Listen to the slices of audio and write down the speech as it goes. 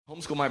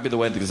Homeschool might be the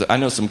way, because I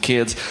know some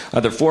kids,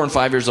 they're 4 and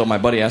 5 years old. My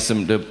buddy asked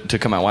them to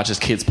come out and watch his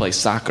kids play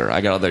soccer.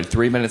 I got out there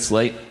 3 minutes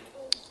late,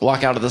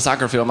 walk out of the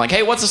soccer field. I'm like,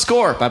 hey, what's the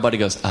score? My buddy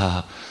goes,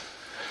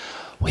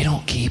 we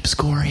don't keep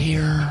score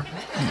here.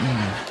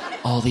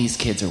 All these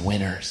kids are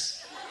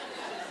winners.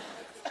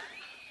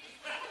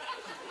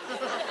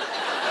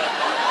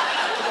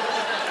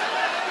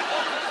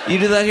 You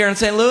do that here in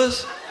St.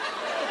 Louis?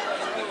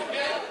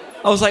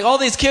 I was like, all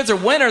these kids are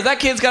winners.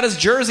 That kid's got his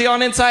jersey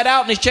on inside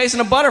out and he's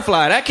chasing a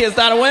butterfly. That kid's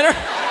not a winner.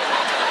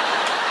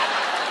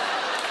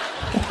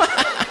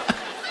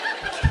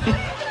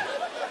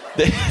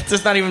 It's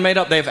just not even made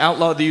up. They've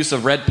outlawed the use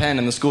of red pen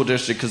in the school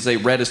district because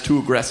red is too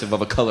aggressive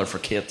of a color for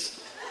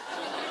kids.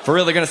 For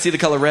real, they're going to see the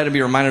color red and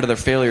be reminded of their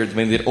failures.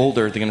 When they get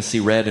older, they're going to see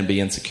red and be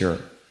insecure.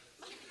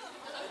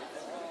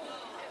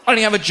 I don't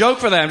even have a joke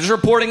for them. I'm just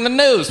reporting the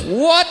news.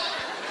 What?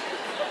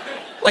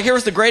 Like, here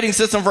was the grading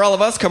system for all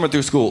of us coming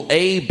through school.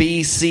 A,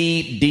 B,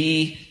 C,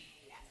 D,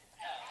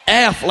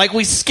 F. Like,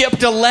 we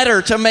skipped a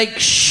letter to make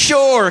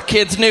sure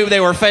kids knew they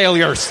were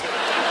failures.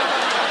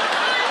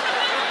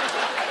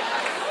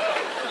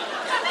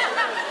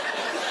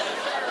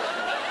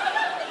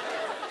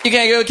 You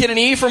can't give a kid an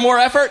E for more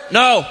effort?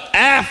 No.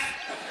 F.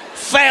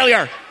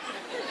 Failure.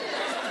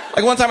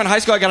 Like, one time in high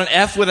school, I got an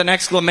F with an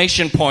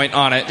exclamation point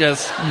on it.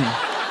 Just...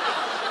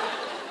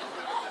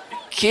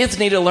 Kids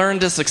need to learn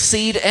to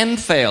succeed and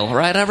fail,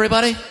 right,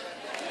 everybody?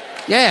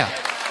 Yeah.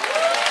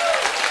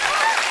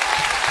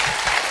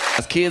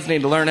 Kids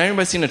need to learn.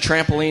 Anybody seen a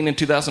trampoline in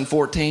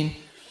 2014?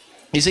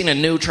 You seen a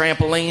new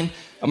trampoline?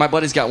 My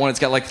buddy's got one. It's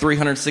got like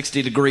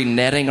 360-degree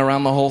netting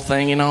around the whole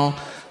thing, you know?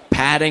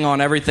 Padding on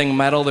everything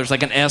metal. There's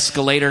like an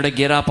escalator to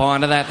get up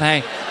onto that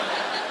thing.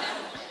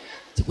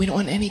 We don't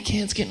want any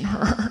kids getting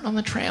hurt on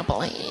the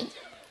trampoline.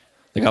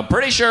 Like, I'm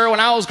pretty sure when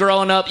I was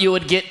growing up, you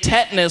would get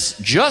tetanus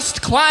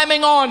just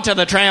climbing onto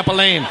the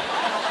trampoline.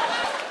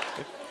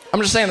 I'm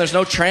just saying, there's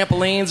no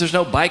trampolines, there's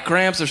no bike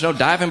ramps, there's no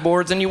diving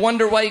boards, and you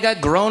wonder why you got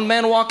grown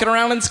men walking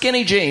around in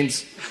skinny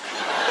jeans.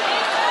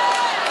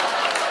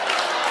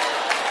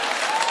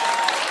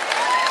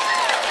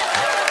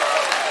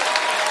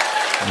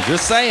 I'm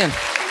just saying.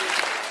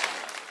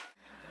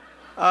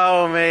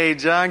 Oh, me,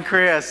 John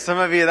Chris. Some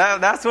of you,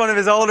 that's one of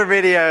his older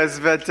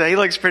videos, but he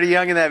looks pretty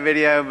young in that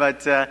video,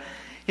 but...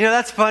 You know,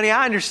 that's funny.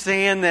 I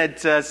understand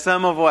that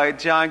some of what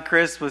John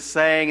Chris was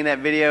saying in that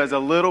video is a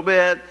little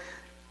bit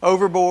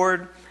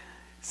overboard.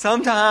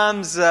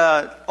 Sometimes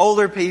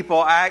older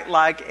people act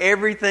like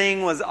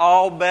everything was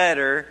all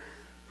better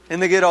in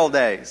the good old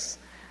days.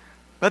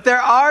 But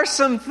there are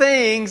some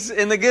things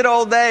in the good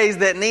old days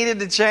that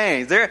needed to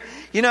change.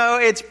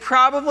 It's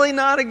probably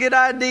not a good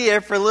idea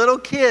for little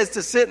kids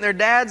to sit in their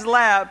dad's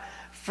lap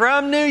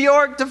from New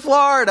York to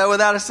Florida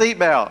without a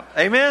seatbelt.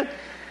 Amen?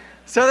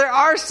 So there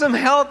are some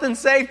health and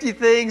safety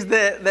things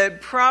that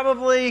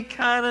probably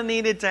kind of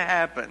needed to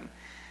happen.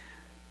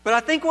 But I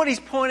think what he's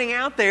pointing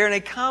out there in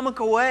a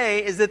comical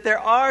way is that there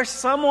are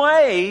some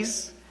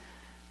ways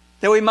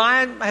that we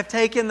might have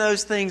taken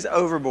those things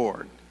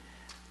overboard.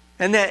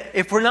 And that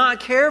if we're not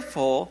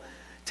careful,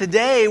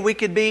 today we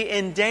could be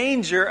in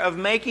danger of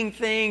making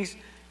things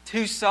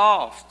too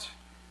soft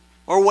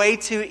or way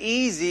too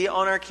easy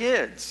on our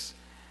kids.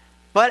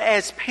 But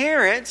as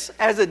parents,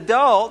 as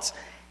adults,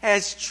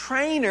 as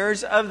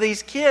trainers of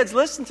these kids,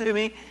 listen to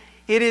me,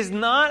 it is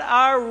not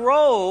our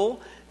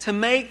role to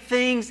make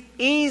things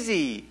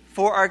easy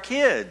for our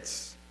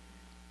kids.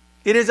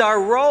 It is our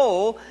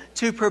role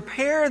to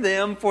prepare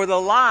them for the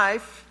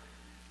life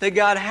that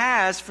God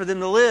has for them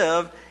to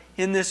live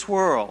in this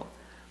world.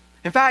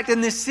 In fact,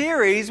 in this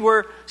series,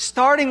 we're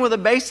starting with a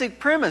basic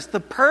premise. The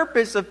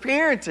purpose of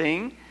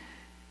parenting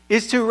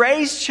is to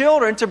raise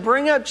children, to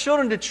bring up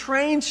children, to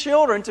train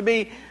children to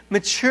be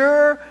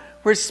mature,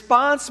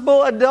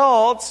 responsible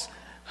adults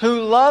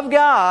who love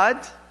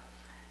God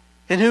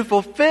and who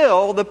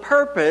fulfill the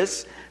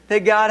purpose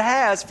that God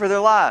has for their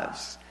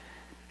lives.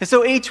 And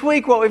so each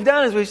week what we've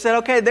done is we've said,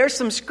 okay, there's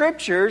some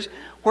scriptures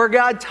where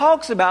God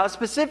talks about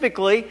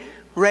specifically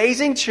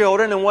raising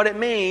children and what it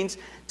means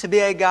to be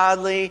a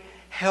godly,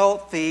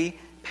 healthy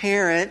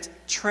parent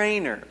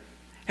trainer.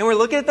 And we're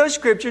looking at those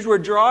scriptures, we're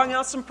drawing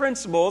out some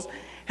principles,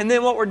 and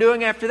then what we're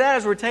doing after that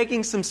is we're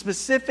taking some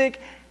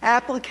specific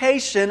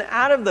application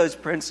out of those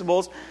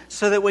principles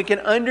so that we can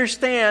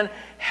understand,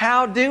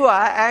 how do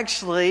I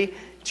actually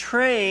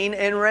train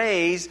and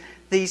raise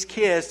these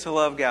kids to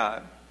love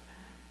God?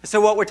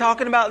 So what we're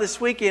talking about this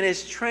weekend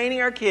is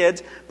training our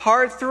kids,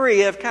 part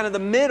 3 of kind of the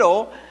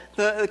middle,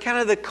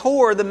 the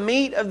core, the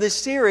meat of this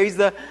series.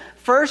 The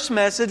first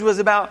message was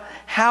about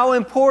how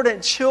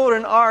important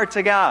children are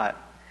to God.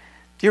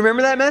 Do you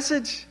remember that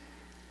message?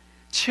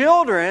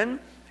 Children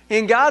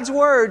in God's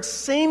Word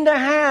seem to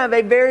have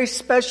a very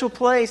special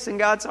place in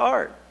God's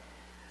heart.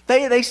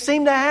 They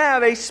seem to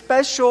have a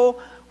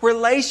special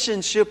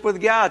relationship with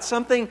God.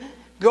 Something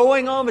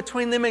going on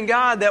between them and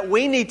God that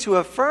we need to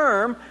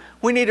affirm,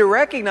 we need to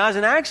recognize,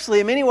 and actually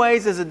in many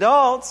ways as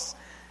adults,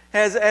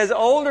 as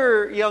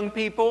older young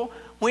people,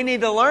 we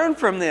need to learn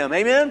from them.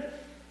 Amen?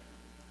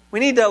 We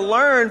need to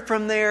learn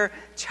from their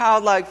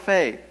childlike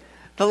faith.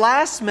 The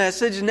last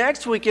message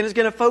next weekend is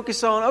going to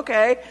focus on,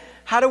 okay,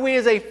 how do we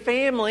as a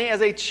family,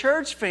 as a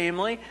church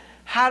family,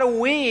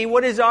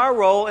 what is our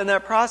role in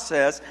that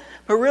process?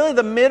 But really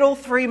the middle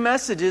three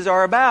messages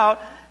are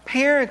about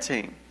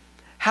parenting.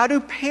 How do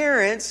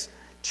parents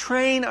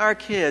train our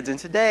kids? And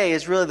today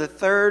is really the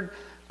third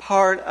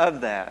part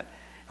of that.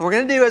 And we're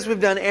going to do as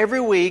we've done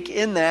every week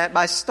in that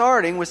by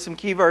starting with some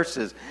key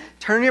verses.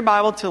 Turn your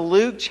Bible to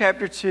Luke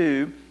chapter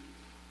 2,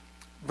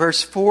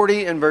 verse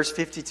 40 and verse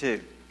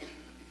 52.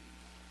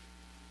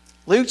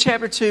 Luke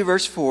chapter 2,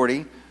 verse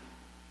 40.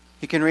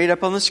 You can read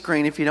up on the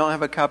screen if you don't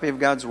have a copy of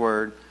God's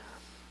Word.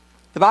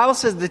 The Bible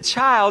says the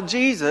child,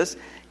 Jesus,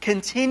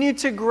 continued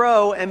to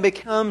grow and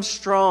become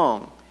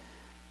strong,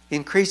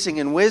 increasing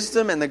in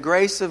wisdom, and the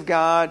grace of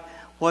God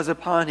was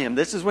upon him.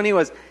 This is when he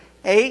was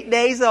 8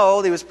 days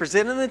old. He was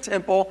presented in the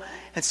temple.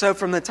 And so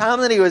from the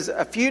time that he was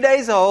a few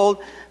days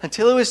old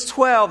until he was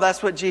 12,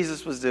 that's what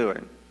Jesus was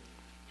doing.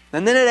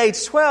 And then at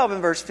age 12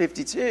 in verse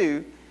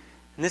 52,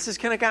 and this is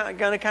going to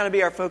kind of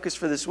be our focus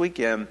for this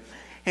weekend,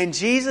 and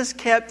Jesus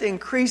kept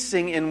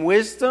increasing in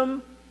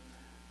wisdom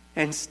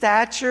and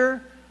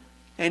stature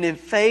and in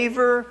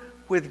favor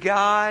with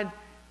God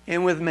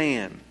and with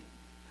man.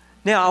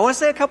 Now, I want to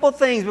say a couple of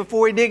things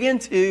before we dig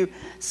into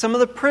some of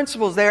the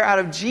principles there out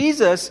of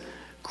Jesus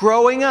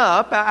growing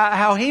up,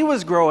 how he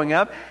was growing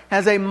up,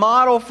 as a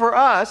model for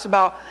us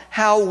about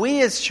how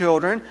we as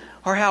children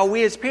or how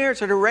we as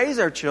parents are to raise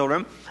our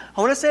children.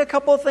 I want to say a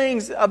couple of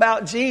things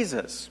about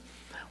Jesus.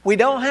 We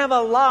don't have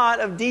a lot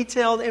of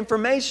detailed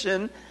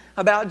information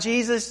about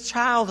Jesus'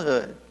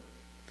 childhood.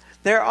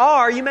 There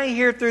are, you may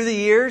hear through the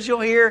years, you'll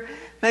hear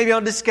maybe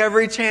on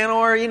Discovery Channel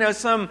or,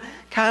 some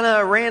kind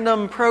of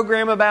random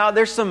program about,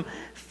 there's some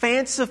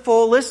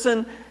fanciful,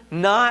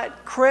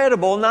 not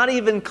credible, not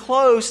even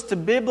close to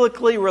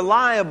biblically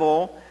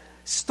reliable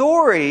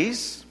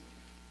stories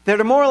that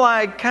are more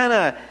like kind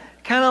of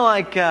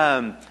like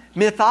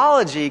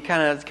mythology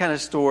kind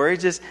of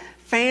stories, just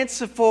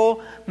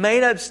fanciful,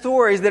 made up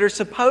stories that are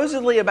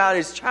supposedly about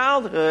his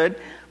childhood,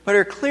 but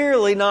are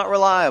clearly not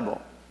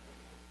reliable.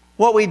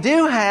 What we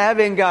do have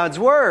in God's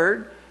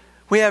Word,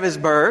 we have his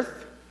birth.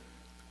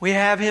 We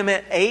have him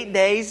at 8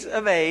 days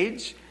of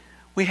age.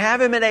 We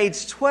have him at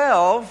age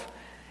 12.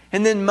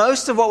 And then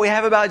most of what we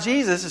have about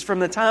Jesus is from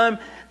the time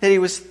that he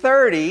was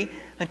 30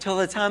 until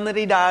the time that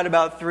he died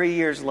about 3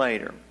 years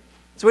later.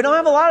 So we don't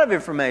have a lot of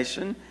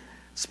information,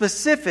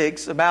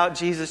 specifics about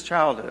Jesus'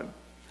 childhood.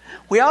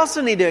 We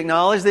also need to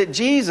acknowledge that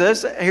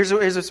Jesus, here's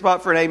a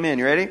spot for an amen.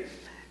 You ready?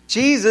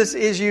 Jesus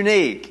is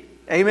unique.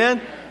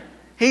 Amen?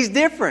 He's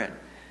different.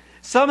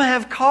 Some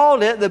have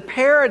called it the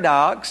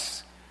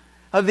paradox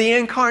of the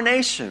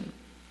incarnation.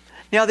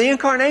 Now, the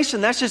incarnation,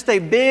 that's just a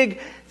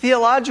big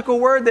theological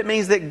word that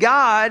means that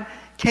God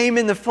came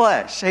in the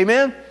flesh.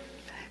 Amen?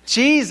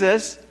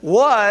 Jesus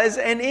was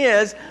and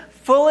is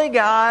fully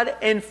God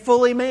and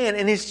fully man.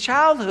 And his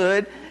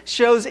childhood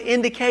shows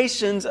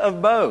indications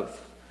of both.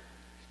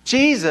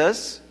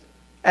 Jesus,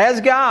 as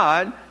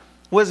God,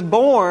 was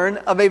born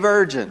of a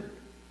virgin.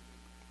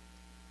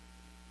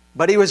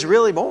 But he was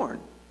really born.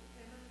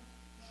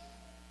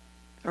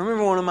 I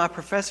remember one of my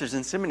professors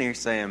in seminary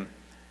saying,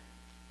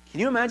 can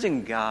you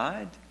imagine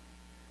God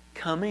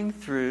coming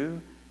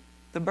through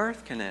the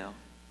birth canal?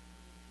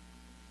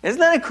 Isn't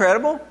that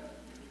incredible?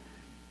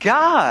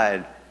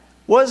 God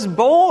was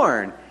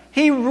born.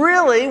 He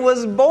really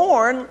was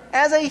born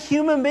as a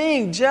human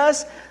being,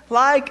 just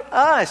like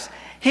us.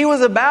 He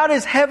was about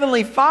his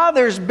heavenly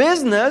Father's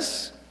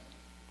business,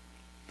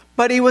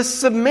 but he was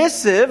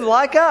submissive,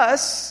 like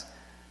us,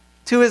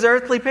 to his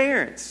earthly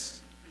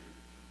parents.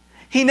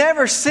 He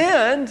never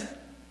sinned,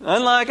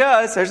 unlike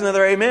us. There's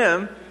another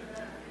amen.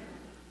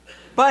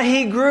 But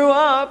he grew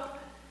up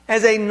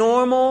as a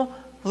normal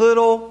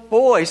little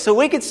boy. So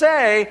we could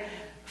say,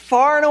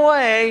 far and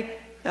away,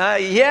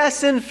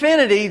 yes,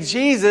 infinity,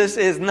 Jesus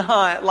is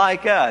not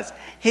like us.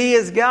 He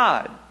is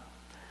God.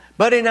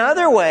 But in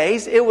other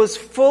ways, it was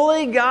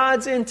fully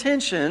God's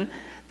intention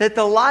that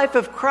the life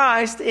of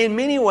Christ, in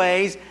many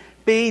ways,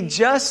 be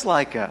just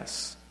like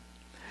us.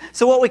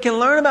 So what we can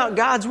learn about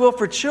God's will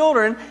for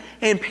children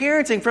and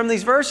parenting from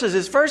these verses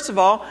is, first of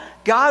all,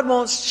 God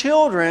wants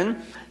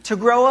children to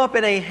grow up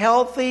in a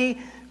healthy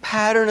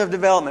pattern of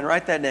development.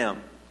 Write that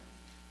down.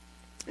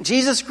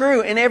 Jesus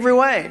grew in every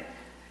way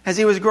as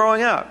he was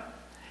growing up.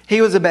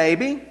 He was a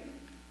baby.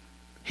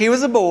 He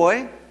was a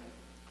boy.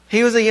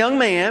 He was a young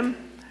man.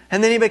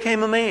 And then he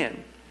became a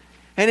man.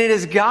 And it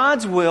is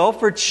God's will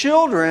for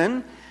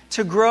children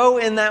to grow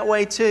in that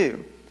way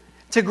too.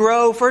 To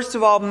grow, first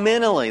of all,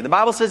 mentally. The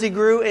Bible says he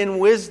grew in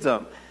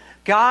wisdom.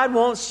 God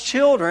wants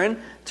children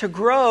to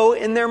grow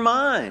in their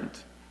mind,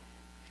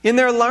 in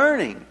their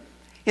learning,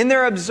 in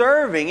their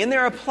observing, in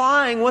their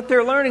applying what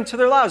they're learning to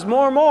their lives.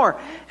 More and more,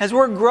 as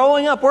we're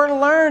growing up, we're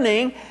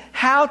learning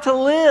how to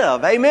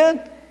live.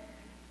 Amen?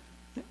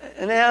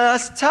 And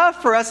it's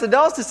tough for us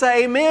adults to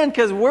say amen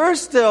because we're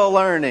still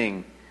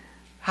learning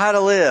how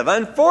to live.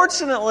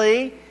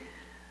 Unfortunately,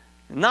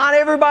 not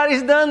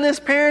everybody's done this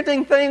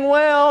parenting thing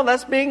well.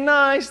 That's being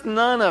nice.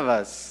 None of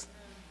us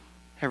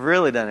have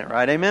really done it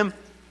right. Amen?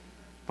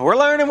 We're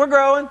learning, we're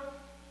growing.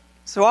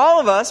 So all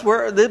of us,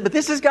 but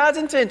this is God's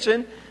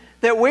intention,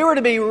 that we were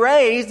to be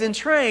raised and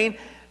trained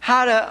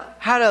how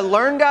to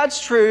learn God's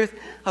truth,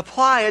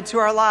 apply it to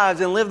our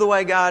lives, and live the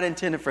way God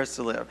intended for us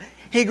to live.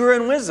 He grew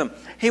in wisdom.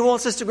 He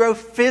wants us to grow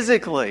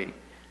physically.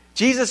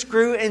 Jesus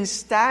grew in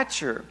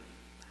stature.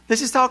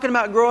 This is talking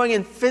about growing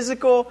in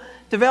physical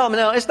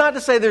development. Now, it's not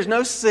to say there's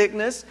no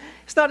sickness.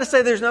 It's not to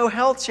say there's no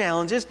health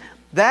challenges.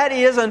 That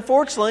is,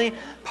 unfortunately,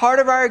 part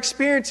of our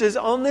experiences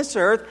on this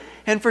earth.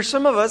 And for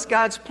some of us,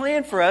 God's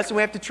plan for us, and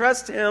we have to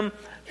trust Him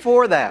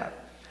for that.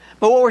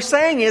 But what we're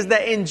saying is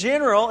that in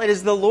general, it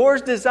is the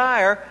Lord's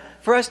desire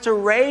for us to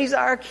raise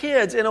our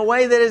kids in a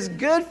way that is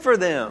good for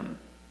them,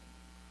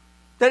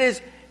 that is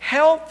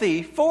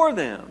healthy for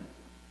them.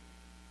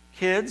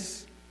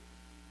 Kids,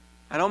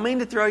 I don't mean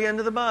to throw you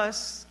under the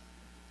bus.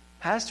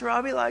 Pastor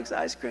Robbie likes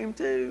ice cream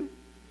too.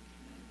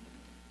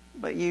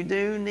 But you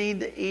do need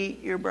to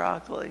eat your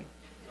broccoli.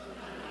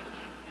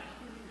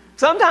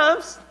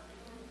 Sometimes.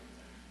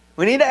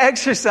 We need to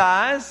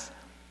exercise.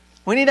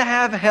 We need to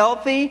have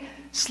healthy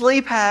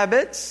sleep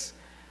habits.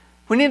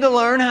 We need to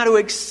learn how to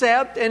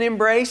accept and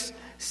embrace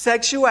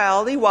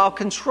sexuality while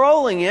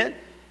controlling it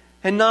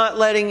and not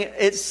letting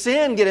its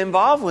sin get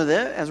involved with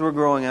it as we're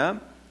growing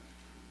up.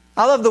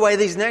 I love the way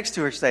these next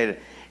two are stated.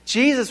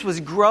 Jesus was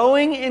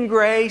growing in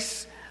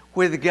grace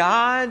with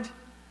God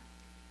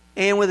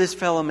and with His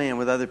fellow man,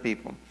 with other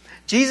people.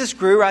 Jesus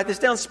grew, write this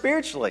down,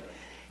 spiritually.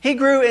 He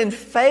grew in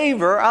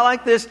favor. I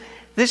like this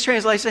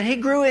translation. He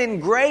grew in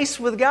grace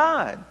with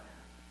God.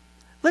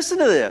 Listen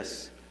to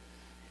this.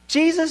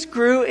 Jesus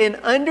grew in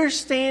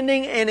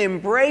understanding and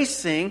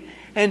embracing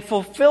and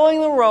fulfilling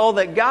the role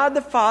that God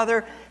the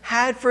Father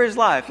had for His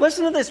life.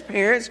 Listen to this,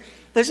 parents.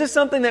 This is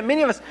something that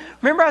many of us...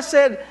 Remember I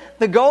said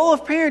the goal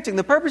of parenting,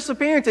 the purpose of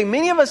parenting,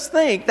 many of us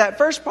think that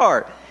first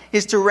part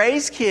is to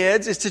raise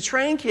kids, is to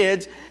train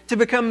kids to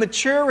become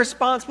mature,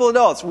 responsible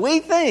adults. We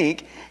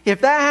think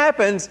if that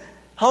happens,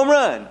 home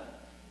run.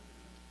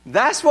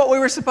 That's what we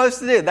were supposed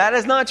to do. That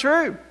is not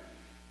true.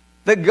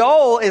 The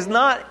goal is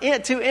not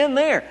to end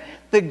there.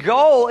 The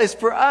goal is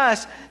for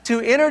us to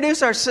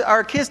introduce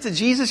our kids to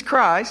Jesus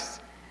Christ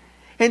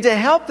and to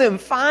help them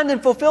find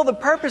and fulfill the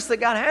purpose that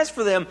God has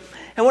for them.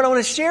 And what I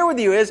want to share with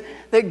you is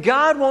that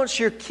God wants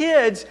your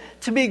kids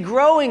to be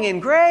growing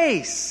in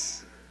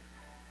grace,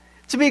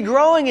 to be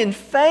growing in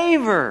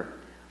favor,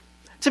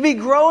 to be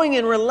growing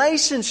in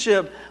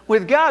relationship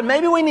with God.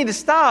 Maybe we need to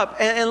stop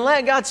and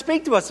let God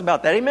speak to us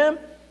about that. Amen?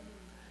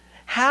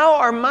 How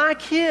are my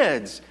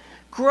kids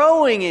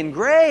growing in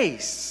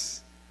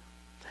grace?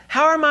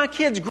 How are my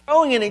kids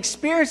growing and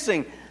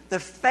experiencing the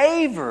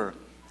favor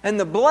and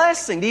the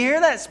blessing? Do you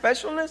hear that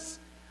specialness?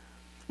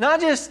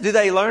 Not just do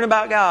they learn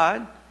about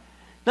God,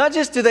 not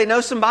just do they know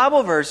some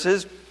Bible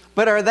verses,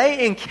 but are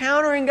they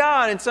encountering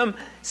God in some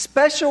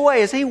special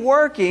way? Is He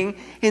working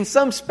in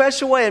some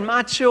special way in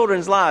my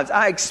children's lives?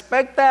 I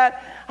expect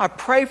that. I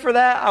pray for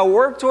that. I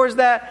work towards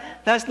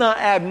that. That's not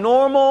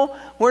abnormal.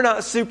 We're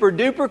not super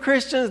duper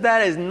Christians.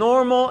 That is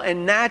normal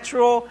and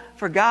natural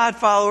for God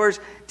followers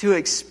to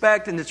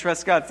expect and to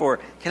trust God for.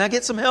 Can I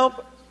get some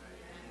help?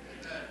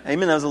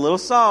 Amen. That was a little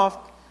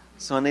soft,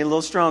 so I need a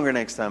little stronger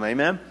next time.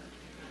 Amen.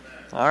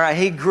 All right.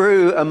 He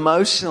grew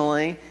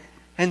emotionally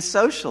and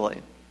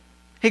socially.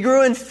 He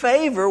grew in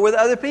favor with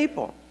other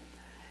people.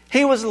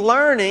 He was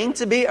learning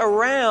to be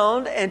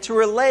around and to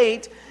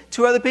relate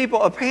to other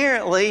people.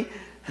 Apparently,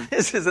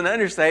 this is an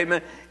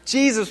understatement,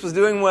 Jesus was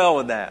doing well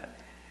with that.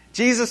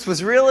 Jesus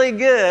was really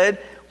good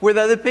with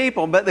other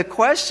people. But the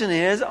question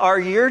is, are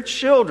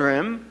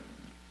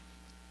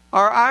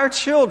our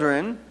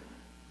children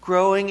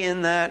growing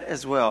in that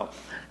as well?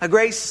 A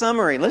great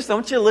summary. Listen, I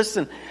want you to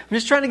listen. I'm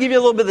just trying to give you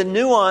a little bit of the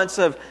nuance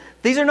of,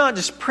 these are not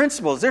just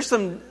principles. There's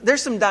some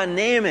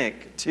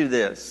dynamic to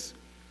this.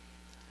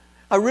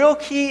 A real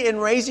key in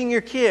raising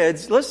your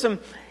kids, listen,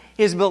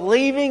 is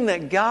believing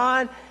that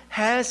God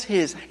has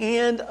His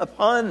hand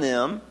upon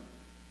them.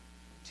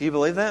 Do you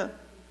believe that?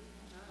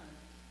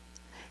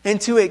 And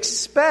to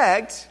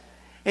expect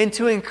and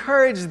to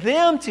encourage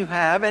them to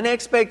have an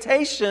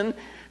expectation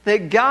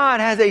that God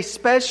has a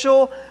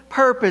special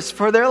purpose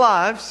for their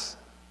lives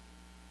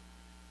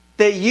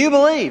that you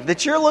believe,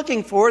 that you're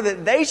looking for,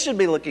 that they should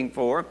be looking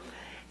for,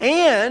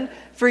 and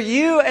for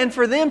you and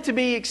for them to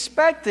be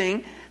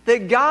expecting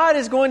that God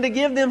is going to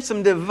give them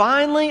some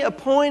divinely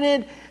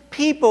appointed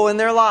people in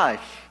their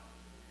life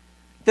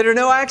that are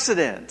no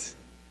accident,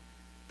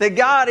 that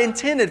God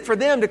intended for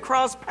them to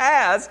cross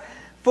paths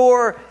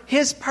for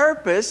His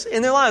purpose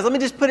in their lives. Let me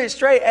just put it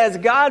straight. As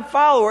God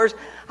followers,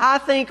 I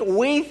think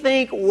we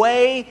think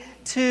way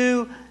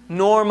too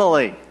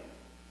normally.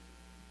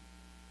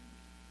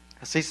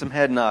 I see some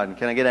head nodding.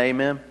 Can I get an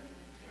amen?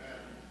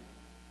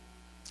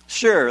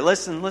 Sure,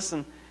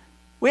 listen.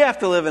 We have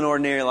to live an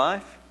ordinary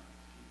life.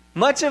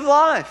 Much of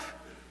life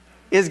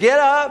is get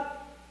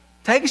up,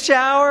 take a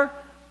shower,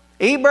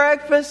 eat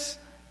breakfast,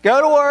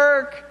 go to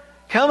work,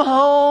 come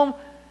home,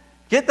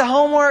 get the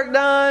homework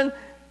done,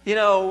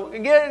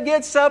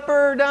 get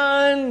supper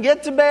done,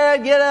 get to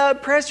bed, get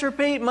up, press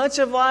repeat. Much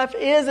of life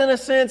is, in a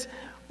sense,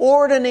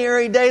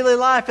 ordinary daily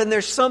life, and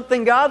there's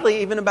something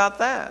godly even about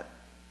that.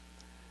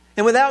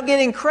 And without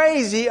getting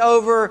crazy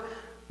over,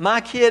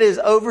 my kid is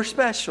over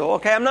special.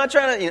 Okay, I'm not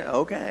trying to,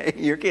 okay,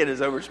 your kid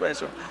is over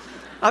special.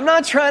 I'm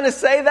not trying to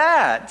say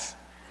that.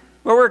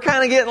 But we're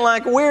kind of getting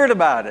like weird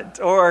about it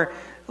or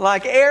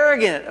like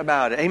arrogant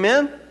about it.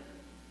 Amen?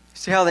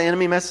 See how the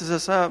enemy messes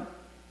us up?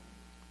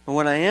 But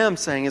what I am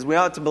saying is we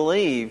ought to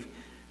believe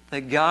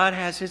that God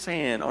has His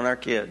hand on our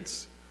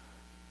kids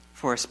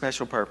for a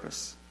special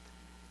purpose.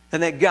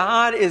 And that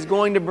God is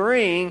going to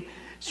bring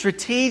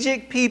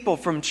strategic people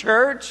from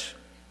church,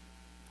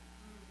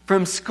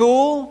 from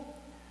school,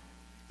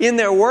 in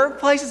their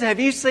workplaces.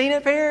 Have you seen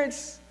it,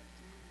 parents?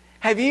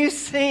 Have you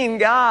seen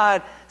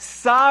God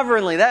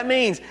sovereignly? That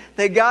means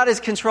that God is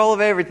in control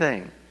of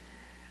everything.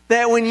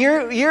 That when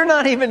you're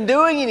not even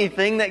doing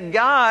anything, that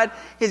God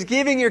is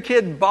giving your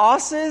kid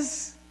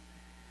bosses.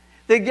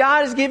 That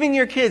God is giving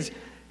your kids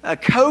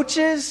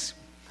coaches,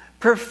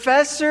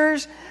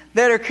 professors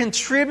that are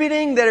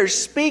contributing, that are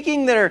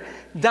speaking, that are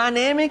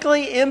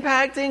dynamically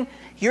impacting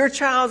your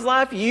child's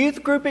life,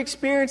 youth group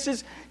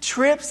experiences,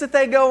 trips that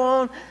they go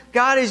on.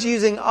 God is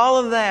using all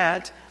of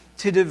that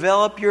to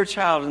develop your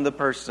child into the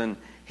person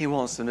He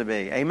wants them to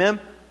be. Amen?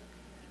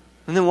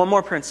 And then one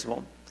more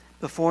principle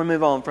before we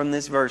move on from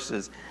these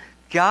verses.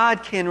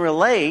 God can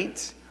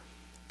relate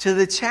to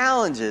the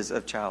challenges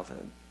of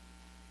childhood.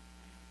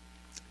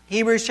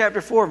 Hebrews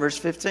chapter 4, verse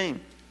 15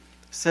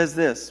 says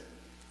this.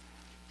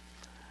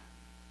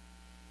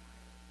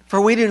 For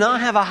we do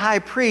not have a high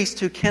priest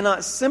who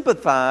cannot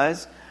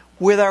sympathize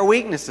with our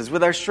weaknesses,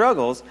 with our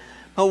struggles,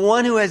 but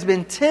one who has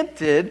been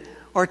tempted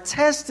or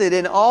tested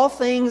in all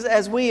things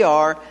as we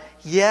are,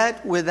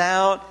 yet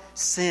without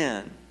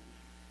sin.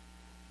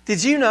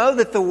 Did you know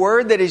that the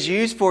word that is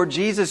used for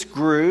Jesus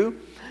grew?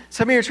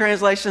 Some of your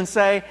translations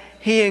say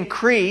He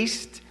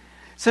increased.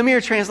 Some of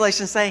your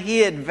translations say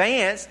He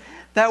advanced.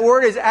 That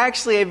word is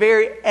actually a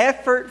very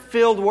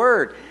effort-filled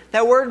word.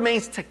 That word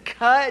means to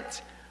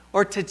cut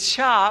or to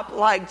chop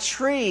like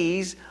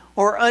trees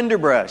or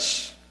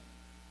underbrush.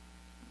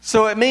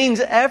 So it means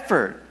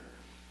effort.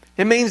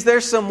 It means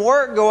there's some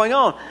work going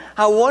on.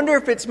 I wonder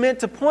if it's meant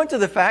to point to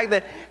the fact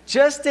that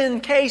just in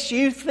case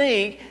you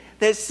think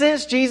that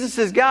since Jesus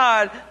is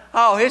God,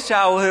 His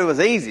childhood was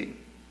easy.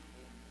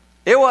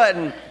 It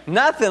wasn't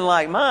nothing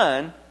like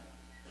mine.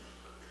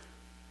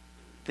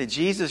 That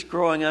Jesus'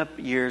 growing up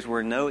years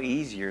were no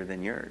easier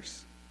than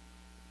yours.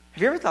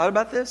 Have you ever thought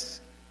about this?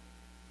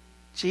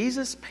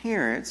 Jesus'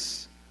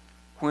 parents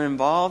were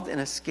involved in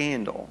a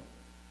scandal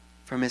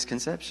from His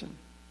conception.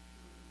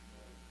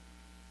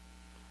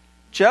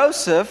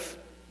 Joseph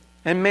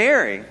and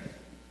Mary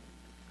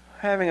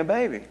having a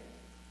baby.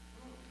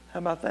 How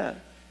about that?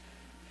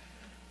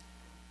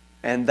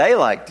 And they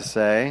like to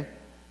say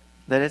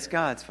that it's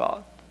God's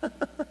fault.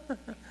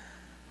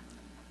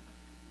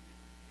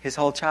 His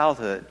whole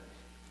childhood,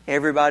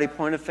 everybody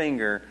pointed a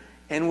finger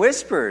and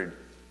whispered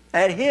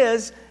at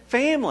His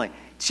family.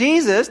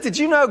 Jesus, did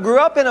you know, grew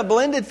up in a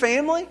blended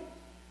family?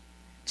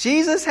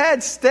 Jesus had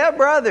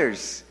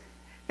stepbrothers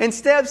and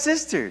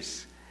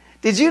stepsisters.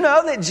 Did you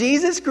know that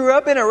Jesus grew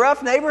up in a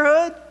rough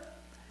neighborhood?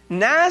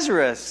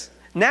 Nazareth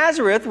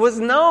was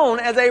known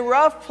as a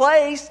rough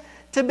place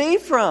to be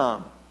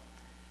from.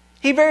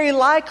 He very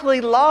likely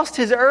lost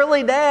his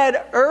early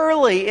dad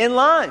early in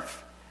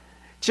life.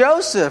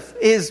 Joseph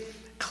is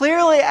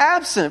clearly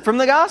absent from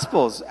the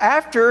Gospels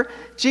after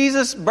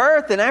Jesus'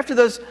 birth and after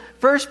those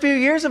first few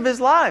years of his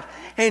life.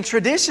 And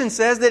tradition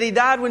says that he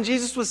died when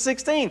Jesus was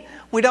 16.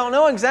 We don't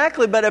know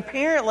exactly, but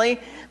apparently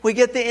we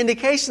get the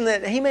indication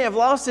that he may have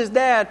lost his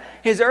dad,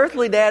 his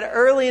earthly dad,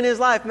 early in his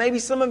life. Maybe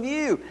some of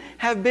you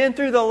have been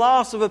through the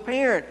loss of a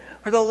parent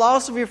or the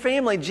loss of your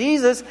family.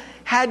 Jesus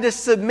had to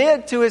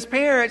submit to his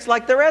parents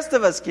like the rest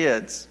of us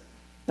kids.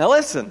 Now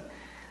listen,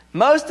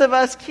 most of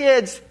us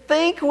kids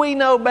think we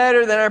know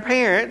better than our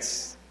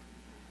parents,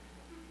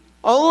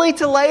 only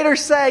to later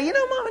say,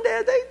 Mom and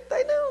Dad,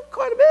 they know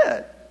quite a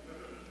bit.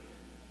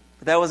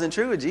 But that wasn't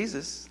true with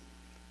Jesus.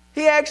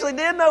 He actually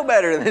did know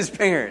better than his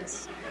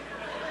parents.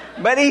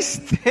 But he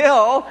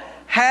still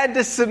had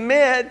to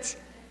submit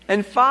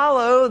and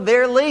follow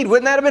their lead.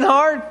 Wouldn't that have been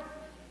hard?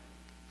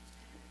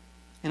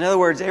 In other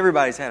words,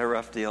 everybody's had a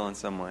rough deal in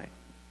some way.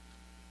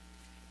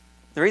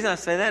 The reason I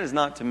say that is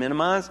not to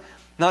minimize,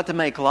 not to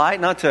make light,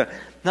 not to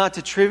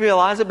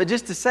trivialize it, but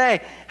just to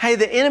say, hey,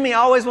 the enemy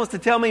always wants to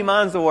tell me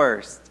mine's the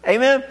worst.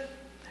 Amen?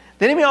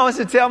 The enemy always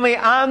wants to tell me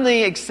I'm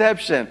the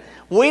exception.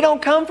 We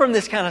don't come from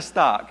this kind of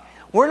stock.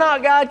 We're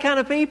not God kind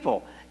of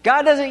people.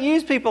 God doesn't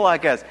use people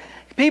like us.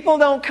 People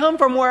don't come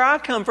from where I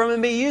come from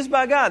and be used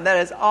by God. That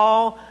is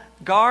all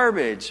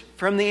garbage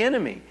from the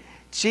enemy.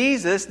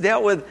 Jesus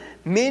dealt with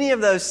many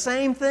of those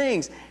same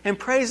things. And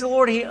praise the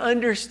Lord, He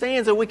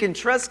understands that we can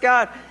trust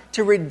God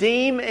to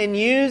redeem and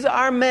use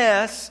our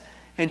mess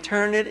and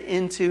turn it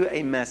into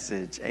a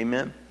message.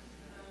 Amen?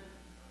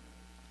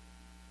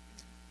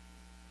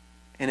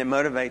 And it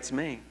motivates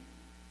me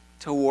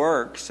to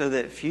work so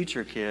that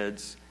future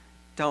kids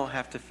don't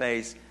have to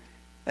face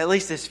at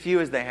least as few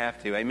as they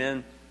have to.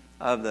 Amen?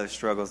 Of those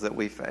struggles that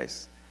we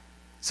face.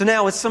 So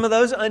now with some of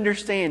those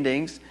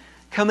understandings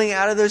coming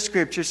out of those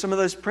scriptures, some of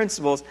those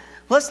principles,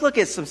 let's look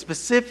at some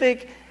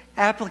specific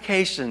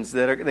applications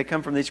that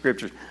come from these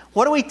scriptures.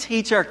 What do we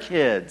teach our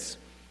kids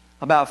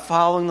about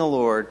following the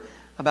Lord,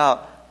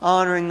 about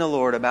honoring the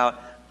Lord,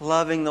 about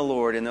loving the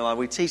Lord in their life?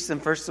 We teach them,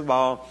 first of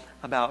all,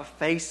 about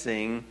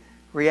facing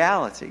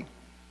reality.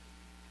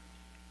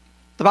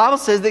 The Bible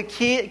says that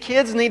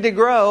kids need to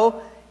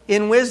grow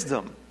in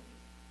wisdom.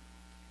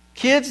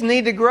 Kids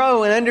need to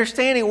grow in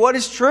understanding what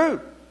is true,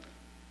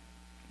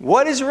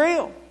 what is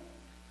real.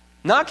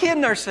 Not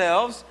kidding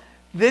ourselves.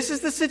 This is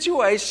the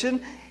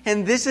situation,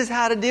 and this is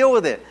how to deal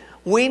with it.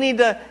 We need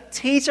to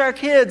teach our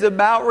kids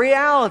about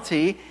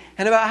reality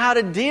and about how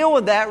to deal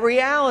with that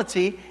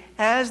reality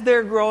as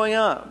they're growing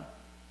up.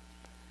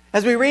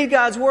 As we read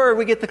God's Word,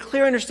 we get the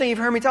clear understanding. You've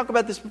heard me talk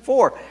about this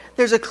before.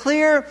 There's a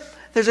clear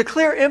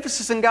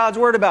emphasis in God's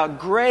Word about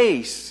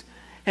grace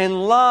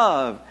and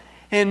love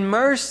and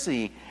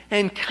mercy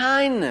and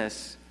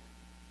kindness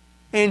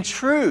and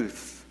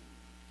truth.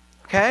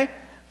 Okay?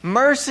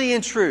 Mercy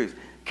and truth.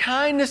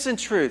 Kindness and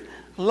truth.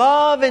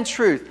 Love and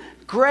truth.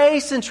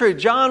 Grace and truth.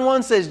 John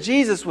 1 says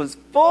Jesus was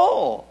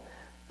full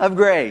of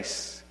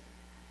grace.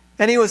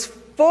 And He was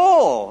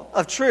full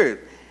of truth.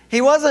 He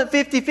wasn't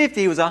 50-50.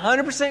 He was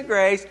 100%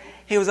 grace.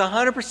 He was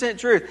 100%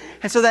 truth.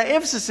 And so that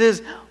emphasis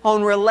is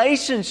on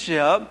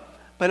relationship,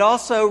 but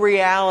also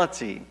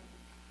reality.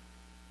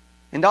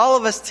 And all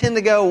of us tend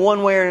to go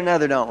one way or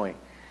another, don't we?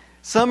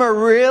 Some are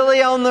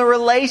really on the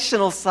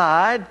relational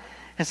side,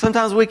 and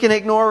sometimes we can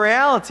ignore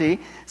reality.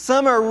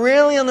 Some are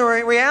really on the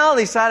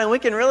reality side, and we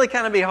can really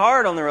kind of be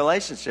hard on the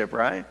relationship,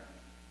 right?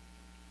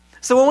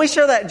 So when we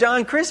show that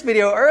John Chris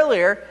video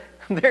earlier,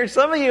 there's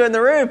some of you in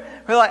the room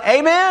who are like,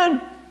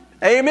 amen,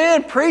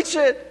 amen, preach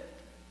it.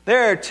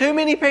 There are too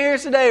many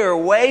parents today who are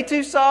way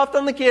too soft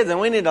on the kids, and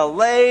we need to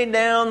lay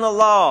down the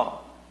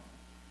law.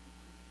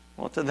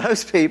 Well, to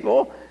those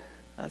people,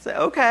 I say,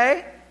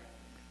 okay,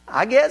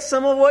 I get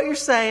some of what you're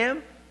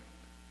saying,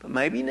 but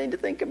maybe you need to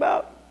think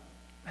about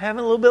having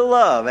a little bit of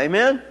love.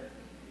 Amen?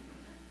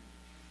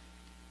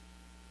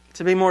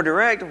 To be more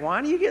direct,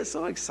 why do you get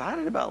so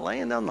excited about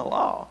laying down the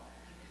law?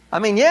 I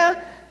mean,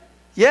 yeah,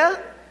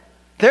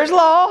 there's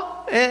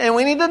law, and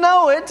we need to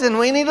know it, and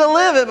we need to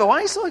live it, but why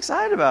are you so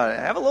excited about it?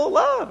 Have a little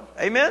love.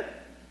 Amen?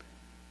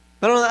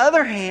 But on the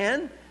other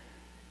hand,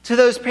 to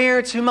those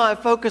parents who might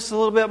focus a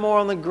little bit more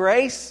on the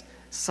grace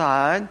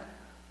side,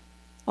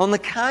 on the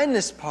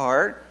kindness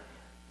part,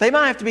 they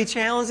might have to be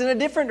challenged in a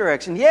different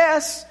direction.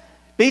 Yes,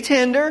 be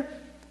tender,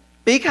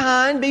 be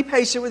kind, be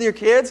patient with your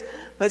kids,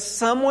 but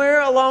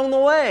somewhere along the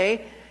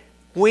way,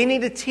 we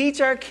need to teach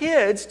our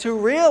kids to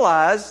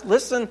realize,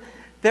 listen,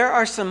 there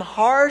are some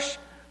harsh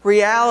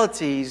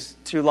realities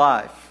to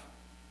life.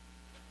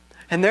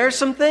 And there are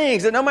some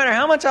things that no matter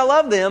how much I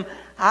love them,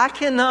 I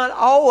cannot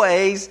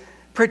always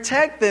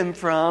protect them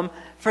from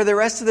for the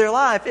rest of their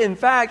life. In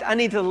fact, I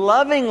need to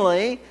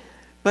lovingly,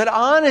 but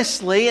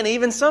honestly, and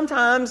even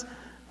sometimes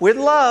with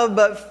love,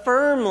 but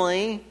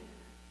firmly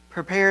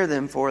prepare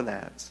them for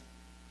that.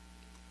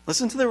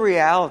 Listen to the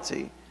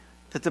reality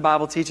that the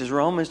Bible teaches.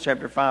 Romans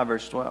chapter 5,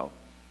 verse 12.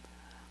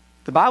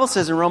 The Bible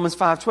says in Romans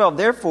 5:12,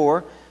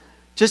 therefore,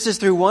 just as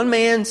through one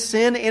man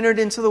sin entered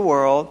into the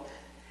world,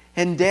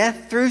 and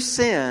death through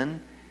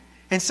sin,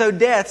 and so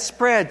death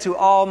spread to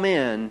all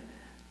men,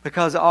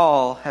 because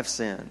all have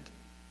sinned.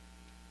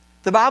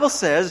 The Bible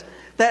says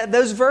that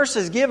those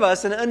verses give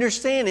us an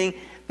understanding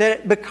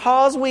that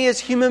because we as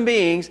human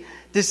beings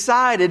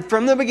decided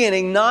from the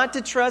beginning not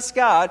to trust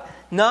God,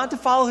 not to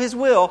follow His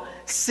will,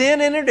 sin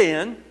entered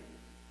in,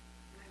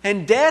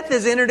 and death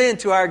has entered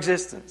into our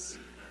existence.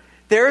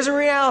 There is a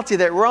reality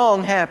that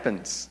wrong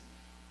happens,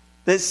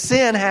 that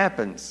sin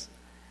happens.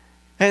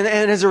 And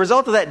as a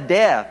result of that,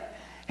 death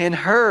and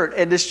hurt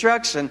and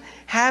destruction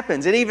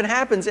happens. It even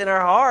happens in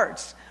our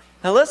hearts.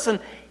 Now listen,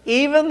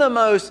 even the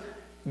most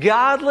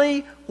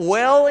godly,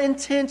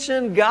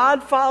 well-intentioned,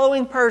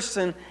 God-following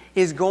person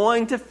is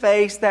going to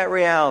face that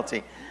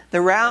reality.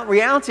 The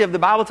reality of the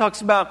Bible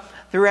talks about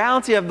the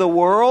reality of the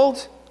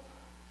world,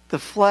 the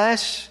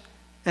flesh,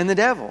 and the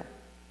devil.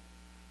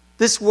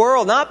 This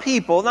world, not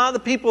people, not the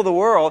people of the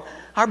world.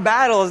 Our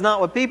battle is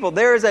not with people.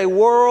 There is a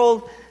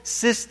world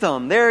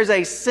system. There is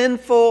a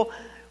sinful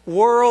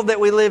world that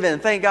we live in.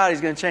 Thank God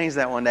He's going to change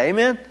that one day.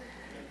 Amen?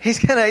 He's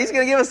going to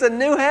give us a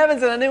new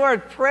heavens and a new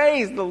earth.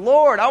 Praise the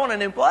Lord. I want a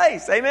new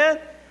place. Amen?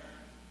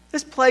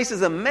 This place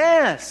is a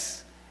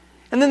mess.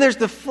 And then there's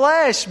the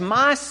flesh,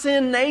 my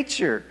sin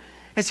nature.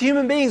 As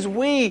human beings,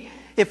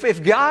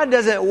 if God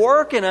doesn't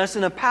work in us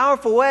in a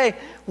powerful way,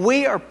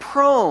 we are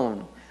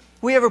prone.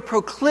 We have a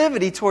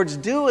proclivity towards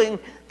doing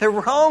the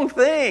wrong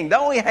thing.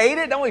 Don't we hate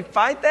it? Don't we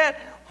fight that?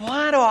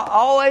 Why do I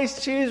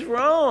always choose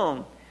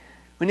wrong?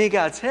 We need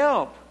God's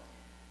help.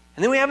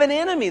 And then we have an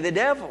enemy, the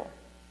devil.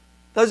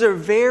 Those are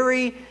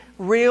very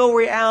real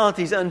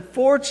realities.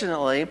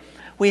 Unfortunately,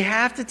 we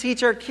have to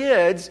teach our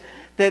kids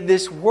that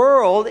this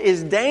world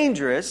is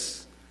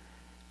dangerous.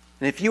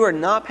 And if you are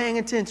not paying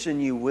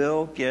attention, you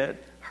will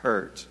get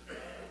hurt.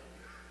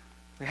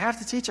 We have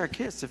to teach our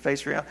kids to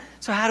face reality.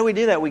 So how do we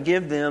do that? We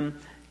give them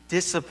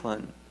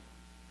discipline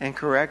and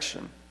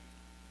correction.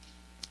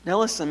 Now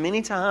listen,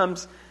 many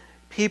times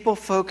people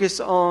focus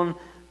on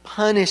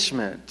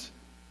punishment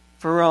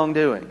for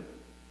wrongdoing.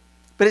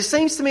 But it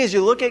seems to me as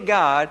you look at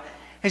God,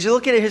 as you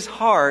look at His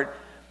heart,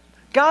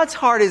 God's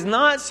heart is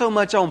not so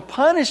much on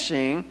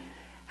punishing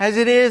as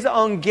it is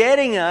on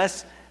getting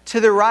us to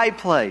the right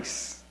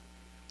place.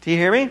 Do you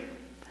hear me?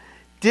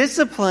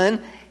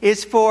 Discipline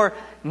is for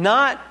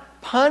not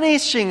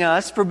punishing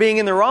us for being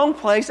in the wrong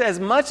place as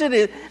much as it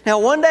is. Now,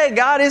 one day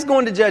God is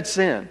going to judge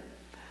sin.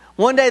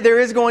 One day there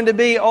is going to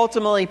be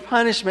ultimately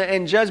punishment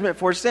and judgment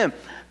for sin.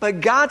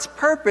 But God's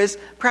purpose,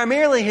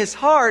 primarily His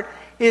heart,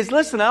 is,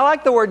 listen, I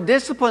like the word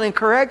discipline and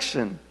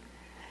correction.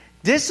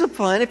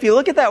 Discipline, if you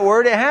look at that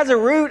word, it has a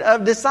root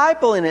of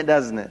disciple in it,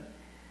 doesn't it?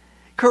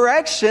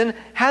 Correction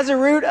has a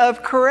root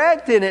of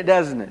correct in it,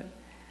 doesn't it?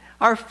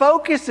 Our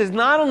focus is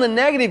not on the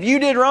negative. You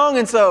did wrong,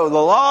 and so the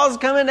law's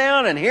coming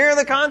down, and here are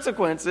the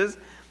consequences.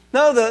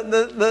 No,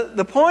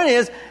 the point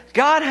is,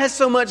 God has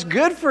so much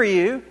good for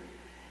you.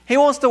 He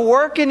wants to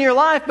work in your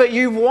life, but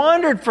you've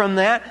wandered from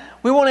that.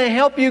 We want to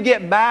help you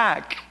get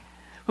back.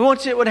 We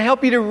want to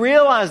help you to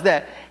realize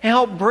that and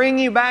help bring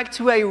you back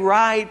to a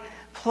right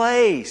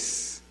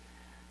place.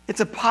 It's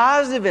a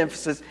positive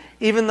emphasis,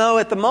 even though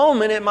at the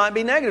moment it might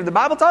be negative. The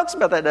Bible talks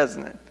about that,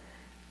 doesn't it?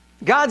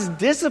 God's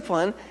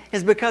discipline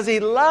is because He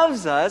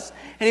loves us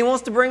and He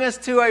wants to bring us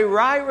to a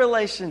right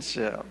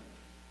relationship.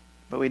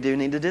 But we do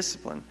need to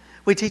discipline.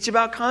 We teach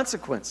about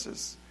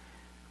consequences.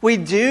 We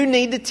do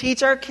need to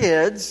teach our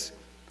kids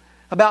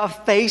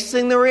about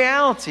facing the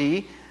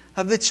reality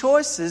of the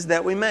choices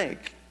that we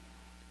make.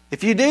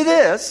 If you do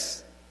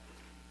this,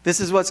 this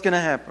is what's going to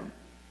happen.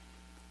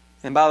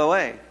 And by the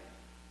way,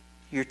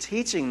 you're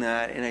teaching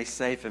that in a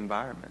safe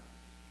environment.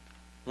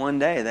 One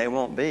day they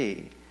won't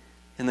be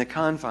in the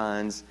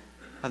confines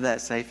of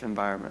that safe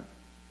environment.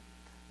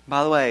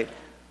 By the way,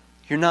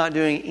 you're not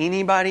doing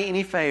anybody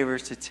any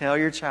favors to tell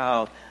your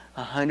child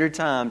 100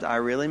 times, I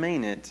really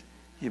mean it,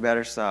 you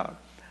better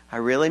stop. I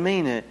really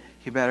mean it,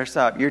 you better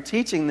stop. You're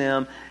teaching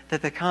them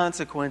that the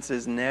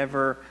consequences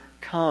never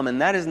come.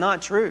 And that is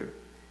not true.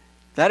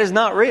 That is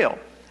not real.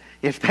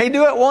 If they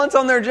do it once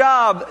on their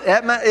job,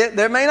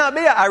 there may not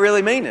be I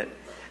really mean it.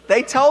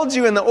 They told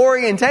you in the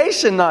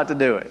orientation not to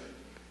do it.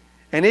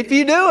 And if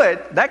you do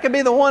it, that could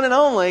be the one and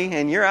only,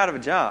 and you're out of a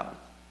job.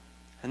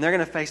 And they're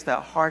going to face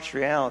that harsh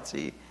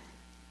reality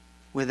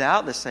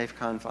without the safe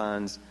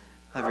confines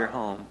of your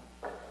home.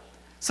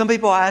 Some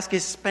people ask,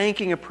 is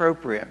spanking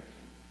appropriate?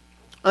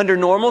 Under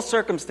normal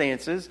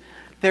circumstances,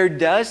 there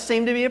does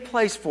seem to be a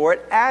place for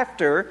it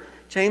after,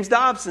 James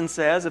Dobson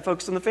says, a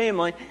Focus on the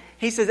Family,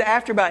 he says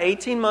after about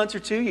 18 months or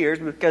 2 years,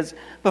 because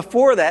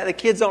before that, the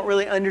kids don't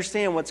really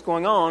understand what's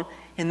going on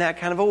in that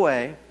kind of a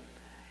way.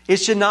 It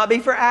should not be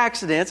for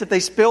accidents. If they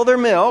spill their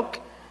milk,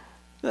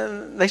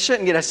 they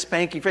shouldn't get a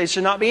spanking. It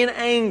should not be in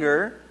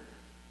anger.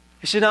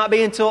 It should not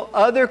be until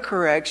other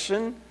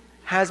correction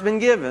has been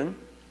given.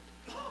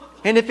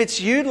 And if it's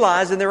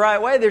utilized in the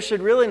right way, there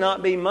should really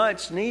not be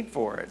much need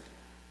for it,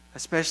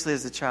 especially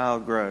as the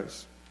child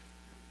grows.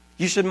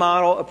 You should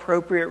model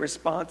appropriate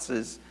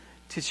responses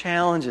to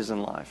challenges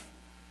in life.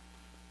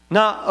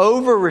 Not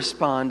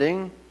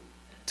over-responding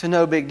to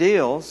no big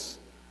deals,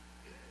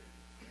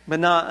 but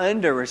not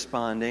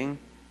under-responding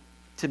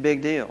to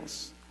big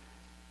deals.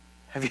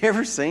 Have you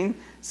ever seen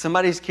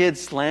somebody's kid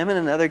slamming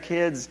another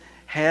kid's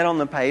head on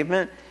the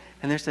pavement?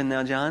 And they're saying,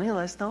 now, Johnny,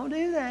 let's don't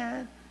do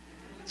that.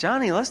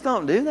 Johnny, let's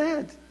don't do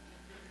that.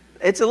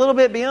 It's a little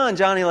bit beyond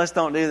Johnny, let's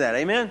don't do that.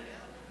 Amen?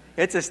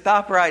 It's a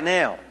stop right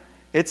now.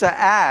 It's an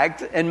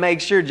act and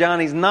make sure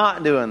Johnny's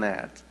not doing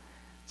that.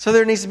 So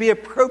there needs to be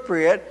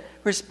appropriate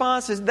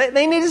responses.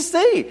 They need to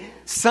see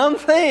some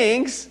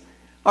things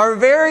are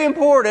very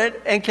important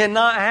and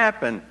cannot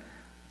happen,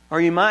 or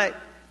you might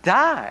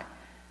die.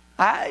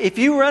 If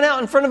you run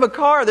out in front of a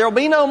car, there will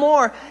be no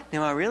more.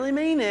 Now, I really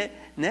mean it.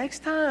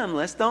 Next time,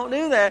 let's don't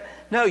do that.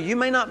 No, you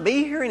may not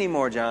be here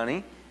anymore,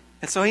 Johnny.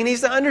 And so he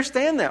needs to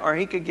understand that, or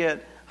he could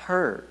get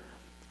hurt.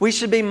 We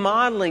should be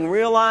modeling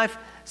real-life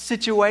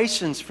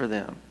situations for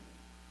them.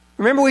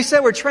 Remember, we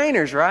said we're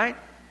trainers, right?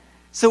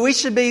 So we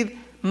should be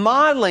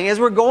modeling as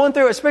we're going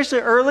through, especially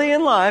early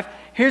in life.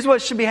 Here's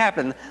what should be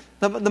happening.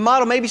 The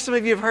model, maybe some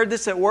of you have heard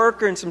this at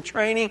work or in some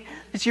training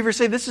that you've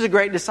received. This is a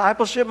great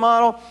discipleship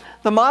model.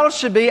 The model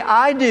should be,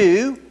 I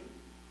do,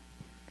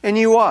 and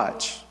you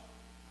watch.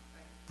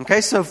 Okay,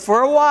 so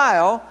for a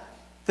while,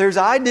 there's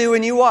I do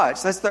and you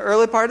watch. That's the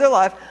early part of their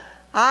life.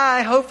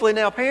 Hopefully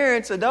now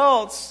parents,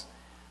 adults,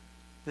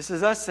 this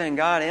is us saying,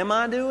 God, am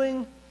I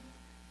doing?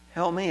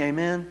 Help me,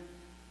 amen.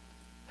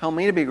 Help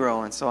me to be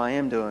growing, so I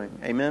am doing,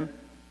 amen.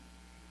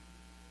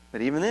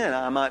 But even then,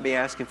 I might be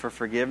asking for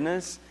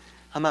forgiveness.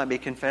 I might be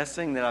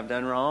confessing that I've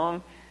done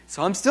wrong.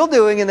 So I'm still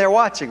doing and they're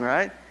watching,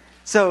 right?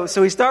 So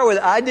we start with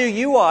I do,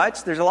 you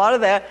watch. There's a lot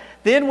of that.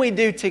 Then we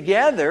do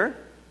together.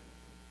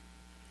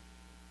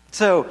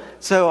 So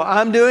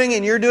I'm doing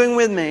and you're doing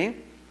with me.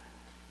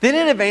 Then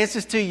it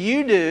advances to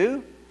you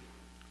do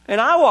and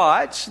I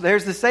watch.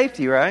 There's the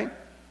safety, right?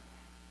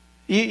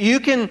 You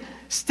can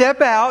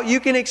step out, you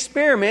can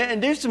experiment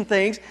and do some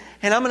things,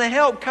 and I'm going to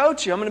help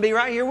coach you. I'm going to be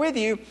right here with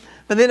you.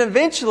 But then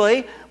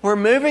eventually, we're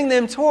moving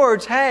them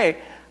towards, hey,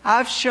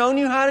 I've shown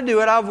you how to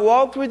do it. I've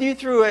walked with you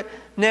through it.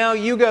 Now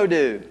you go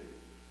do.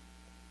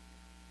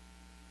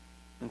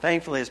 And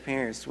thankfully, as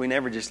parents, we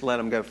never just let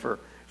them go for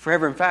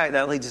forever. In fact,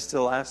 that leads us to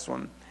the last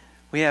one.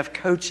 We have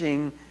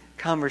coaching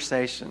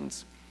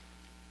conversations.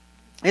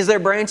 As they're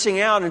branching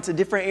out into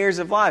different areas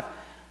of life,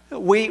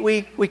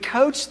 we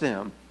coach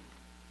them.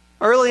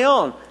 Early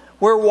on,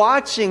 we're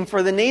watching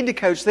for the need to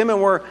coach them,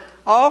 and we're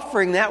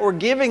offering that. We're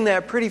giving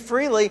that pretty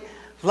freely.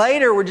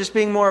 Later, we're just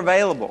being more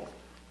available.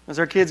 As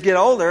our kids get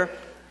older,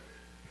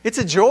 it's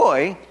a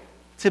joy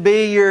to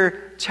be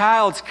your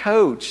child's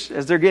coach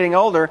as they're getting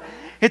older.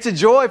 It's a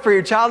joy for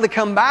your child to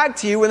come back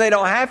to you when they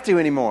don't have to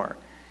anymore.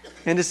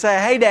 And to say,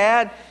 hey,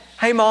 Dad,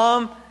 hey,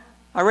 Mom,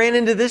 I ran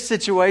into this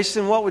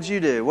situation. What would you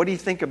do? What do you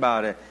think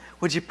about it?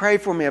 Would you pray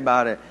for me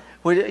about it?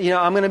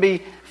 I'm going to be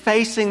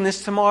facing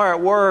this tomorrow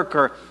at work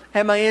or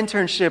at my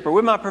internship or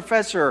with my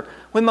professor or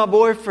with my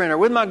boyfriend or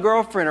with my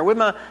girlfriend or with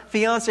my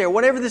fiance or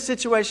whatever the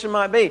situation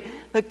might be.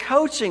 But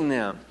coaching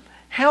them,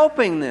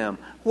 helping them,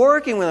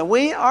 working with them.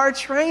 We are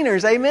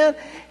trainers, amen?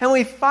 And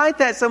we fight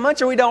that so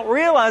much and we don't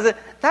realize it.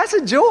 That's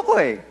a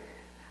joy.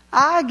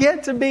 I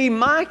get to be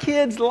my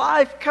kids'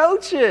 life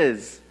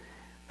coaches.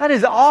 That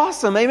is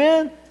awesome,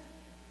 amen?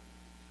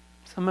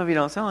 Some of you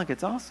don't sound like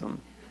it's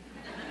awesome.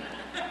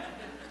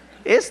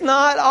 It's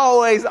not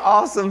always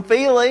awesome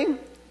feeling,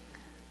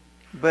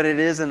 but it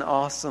is an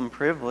awesome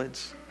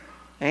privilege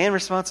and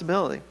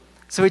responsibility.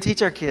 So we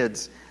teach our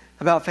kids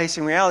about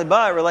facing reality,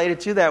 but related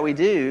to that, we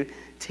do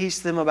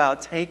teach them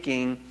about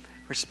taking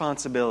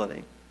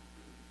responsibility.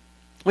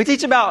 We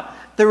teach about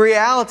the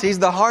realities,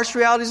 the harsh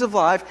realities of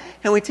life,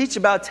 and we teach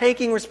about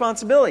taking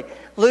responsibility.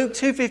 Luke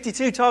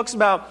 2:52 talks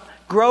about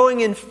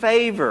growing in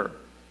favor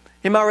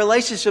in my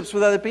relationships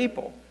with other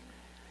people.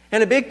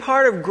 And a big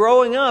part of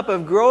growing up,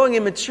 of growing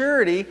in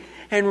maturity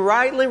and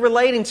rightly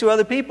relating to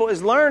other people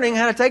is learning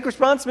how to take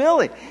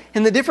responsibility.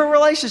 In the different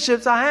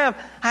relationships I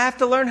have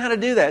to learn how to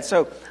do that.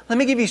 So let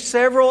me give you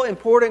several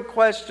important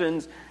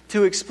questions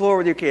to explore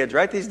with your kids.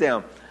 Write these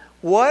down.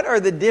 What are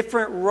the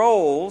different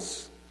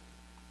roles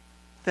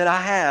that I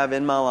have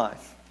in my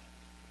life?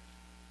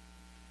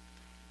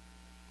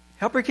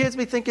 Help your kids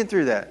be thinking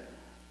through that.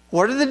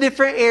 What are the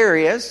different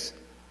areas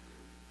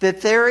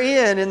that they're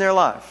in their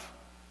life?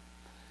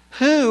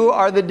 Who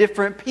are the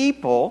different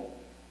people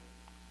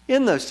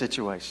in those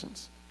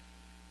situations?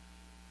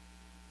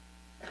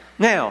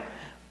 Now,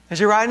 as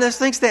you're writing those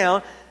things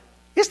down,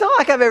 it's not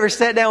like I've ever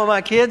sat down with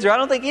my kids, or I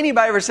don't think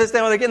anybody ever sits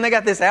down with their kid and they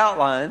got this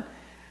outline. And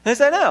they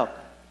say, no,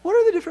 what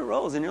are the different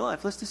roles in your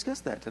life? Let's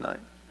discuss that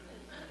tonight.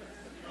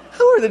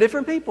 Who are the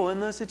different people in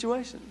those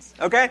situations?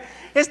 Okay?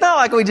 It's not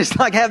like we just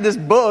have this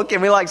book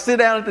and we sit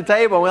down at the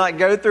table and we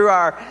go through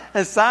our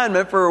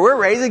assignment for we're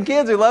raising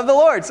kids who love the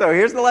Lord. So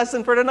here's the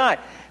lesson for tonight.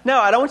 No,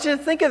 I don't want you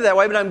to think of it that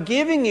way, but I'm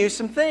giving you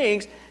some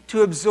things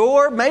to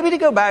absorb, maybe to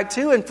go back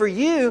to, and for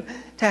you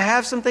to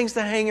have some things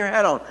to hang your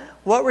hat on.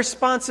 What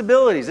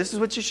responsibilities? This is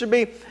what you should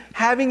be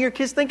having your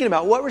kids thinking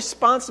about. What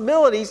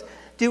responsibilities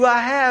do I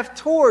have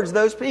towards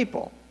those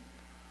people?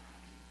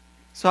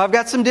 So I've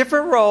got some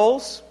different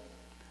roles.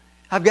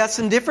 I've got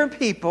some different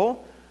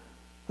people.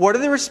 What are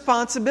the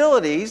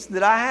responsibilities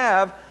that I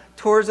have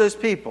towards those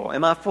people?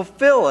 Am I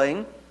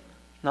fulfilling,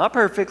 not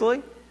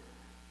perfectly,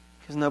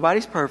 because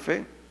nobody's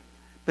perfect,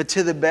 but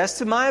to the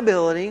best of my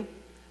ability,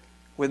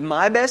 with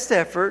my best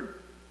effort,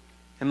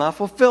 am I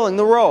fulfilling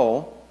the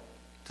role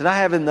that I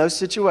have in those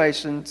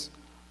situations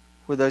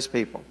with those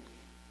people?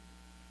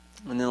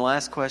 And then the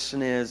last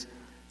question is,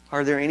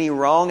 are there any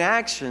wrong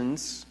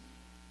actions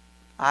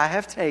I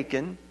have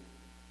taken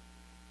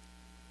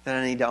that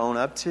I need to own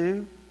up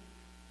to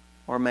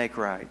or make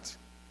right?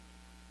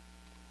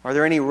 Are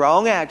there any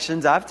wrong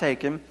actions I've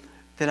taken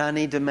that I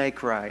need to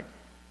make right?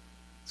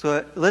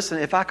 So listen,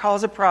 if I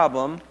cause a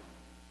problem,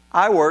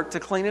 I work to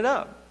clean it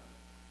up.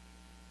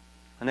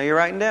 I know you're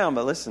writing down,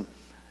 but listen.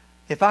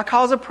 If I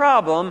cause a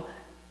problem,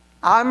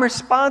 I'm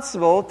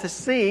responsible to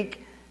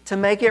seek to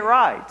make it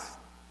right.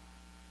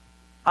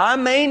 I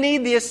may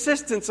need the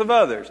assistance of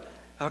others.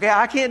 Okay,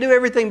 I can't do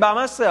everything by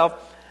myself,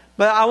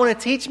 but I want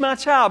to teach my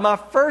child. My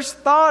first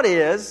thought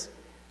is,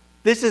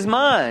 this is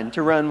mine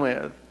to run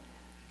with.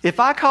 If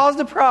I caused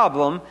a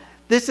problem,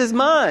 this is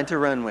mine to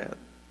run with.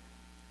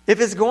 If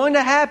it's going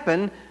to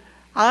happen,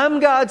 I'm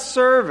God's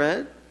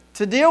servant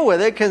to deal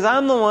with it because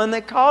I'm the one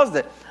that caused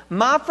it.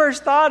 My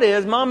first thought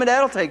is, Mom and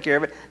Dad will take care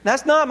of it.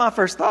 That's not my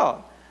first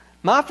thought.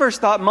 My first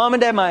thought, Mom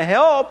and Dad might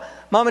help.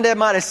 Mom and Dad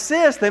might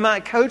assist. They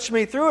might coach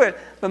me through it.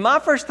 But my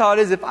first thought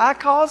is, if I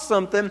cause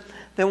something,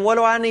 then what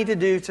do I need to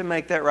do to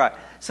make that right?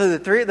 So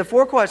the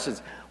four questions.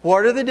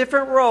 What are the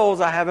different roles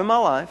I have in my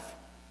life?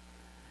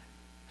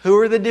 Who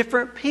are the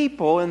different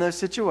people in those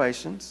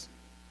situations?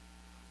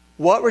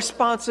 What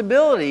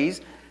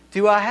responsibilities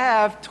do I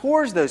have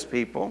towards those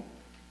people?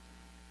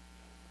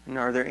 And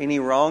are there any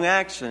wrong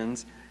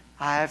actions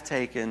I have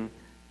taken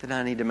that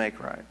I need to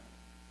make right?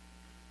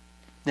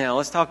 Now,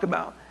 let's talk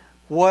about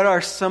what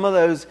are some of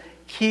those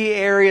key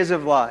areas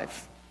of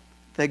life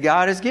that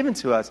God has given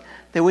to us,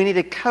 that we need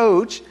to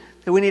coach,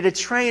 that we need to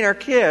train our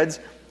kids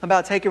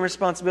about taking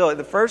responsibility.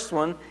 The first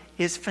one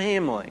is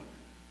family.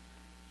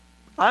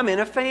 I'm in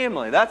a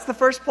family. That's the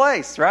first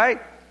place,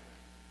 right?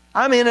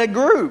 I'm in a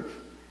group.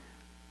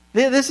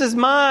 This is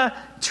my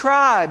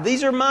tribe.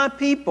 These are my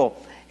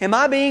people. Am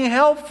I being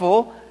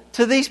helpful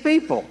to these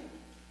people?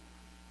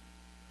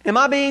 Am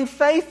I being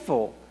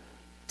faithful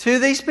to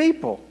these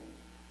people?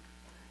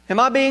 Am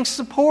I being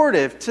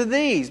supportive to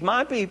these,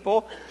 my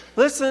people?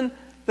 Listen,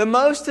 the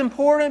most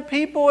important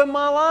people in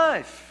my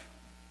life.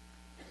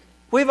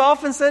 We've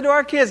often said to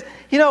our kids,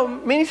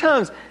 many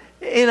times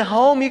in a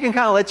home you can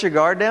kind of let your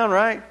guard down,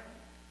 right?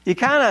 You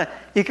kind of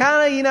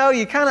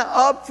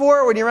up for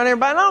it when you run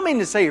everybody. I don't mean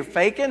to say you're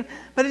faking,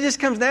 but it just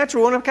comes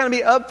natural. We want to kind of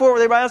be up for it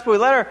with everybody else, but we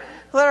let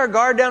our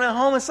guard down at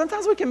home, and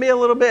sometimes we can be a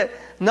little bit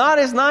not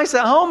as nice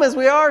at home as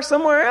we are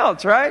somewhere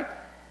else, right?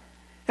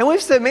 And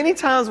we've said many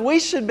times we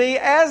should be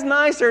as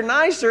nice or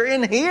nicer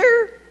in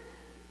here.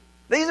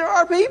 These are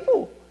our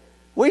people.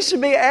 We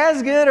should be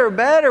as good or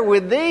better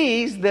with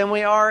these than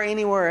we are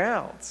anywhere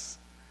else.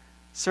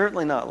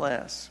 Certainly not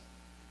less.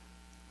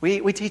 We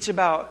teach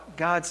about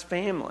God's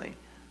family,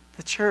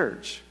 the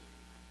church.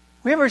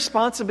 We have a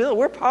responsibility.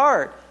 We're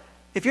part.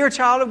 If you're a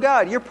child of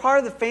God, you're part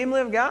of the family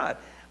of God.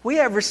 We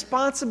have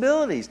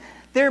responsibilities.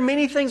 There are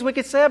many things we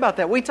could say about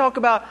that. We talk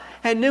about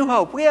at New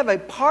Hope, we have a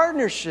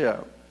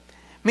partnership.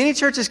 Many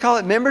churches call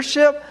it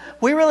membership.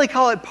 We really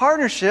call it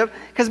partnership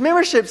because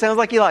membership sounds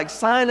like you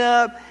sign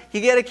up, you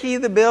get a key to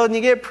the building,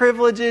 you get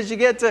privileges, you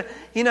get to,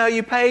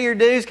 you pay your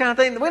dues kind of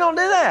thing. We don't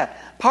do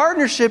that.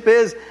 Partnership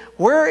is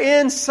we're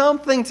in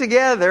something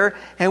together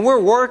and we're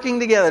working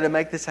together to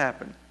make this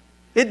happen.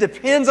 It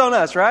depends on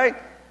us, right?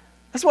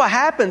 That's what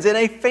happens in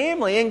a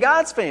family, in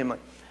God's family.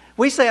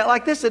 We say it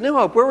like this at New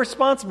Hope. We're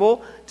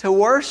responsible to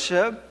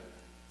worship,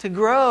 to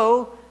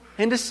grow,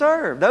 and to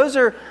serve. Those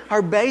are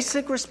our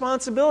basic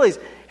responsibilities.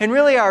 And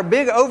really our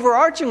big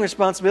overarching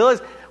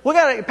responsibilities,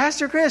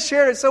 Pastor Chris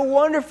shared it so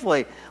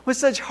wonderfully with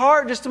such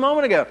heart just a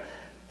moment ago.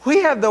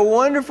 We have the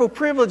wonderful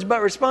privilege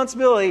but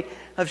responsibility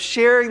of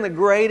sharing the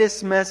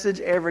greatest message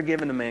ever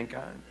given to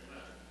mankind.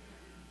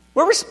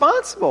 We're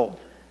responsible.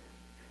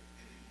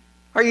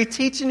 Are you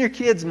teaching your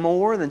kids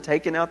more than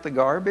taking out the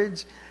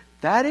garbage?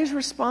 That is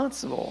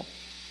responsible.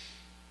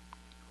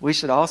 We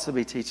should also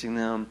be teaching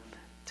them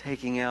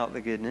taking out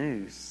the good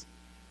news.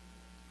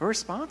 We're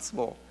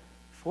responsible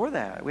for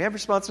that. We're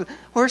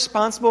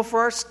responsible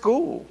for our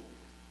school.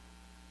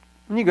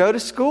 When you go to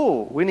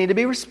school, we need to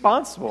be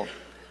responsible.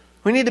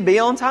 We need to be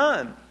on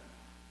time.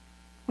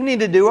 We need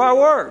to do our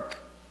work.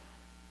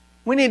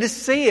 We need to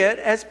see it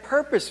as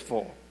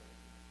purposeful.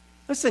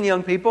 Listen,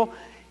 young people,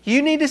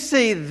 you need to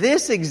see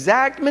this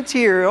exact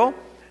material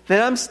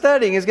that I'm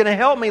studying is going to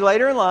help me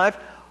later in life,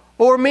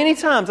 or many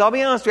times, I'll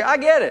be honest with you, I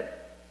get it.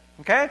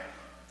 Okay?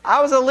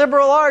 I was a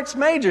liberal arts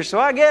major, so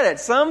I get it.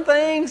 Some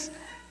things,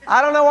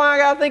 I don't know why I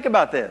got to think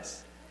about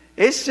this.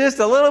 It's just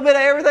a little bit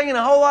of everything and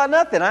a whole lot of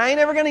nothing. I ain't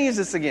ever going to use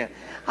this again.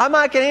 I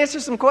might can answer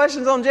some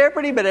questions on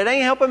Jeopardy, but it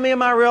ain't helping me in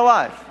my real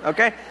life.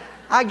 Okay?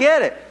 I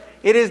get it.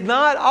 It is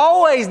not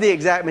always the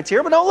exact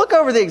material, but don't look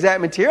over the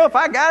exact material. If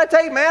I got to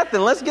take math,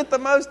 then let's get the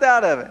most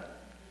out of it.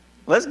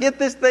 Let's get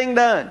this thing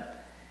done.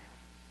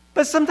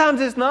 But sometimes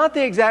it's not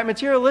the exact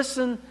material.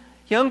 Listen,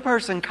 young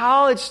person,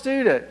 college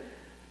student,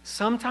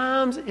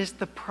 sometimes it's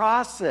the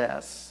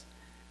process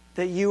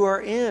that you are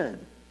in.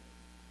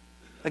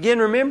 Again,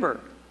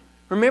 remember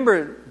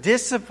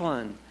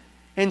discipline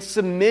and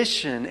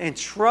submission and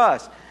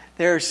trust.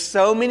 There are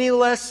so many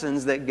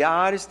lessons that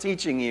God is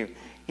teaching you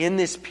in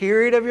this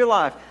period of your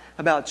life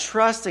about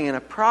trusting and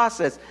a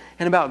process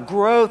and about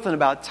growth and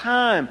about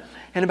time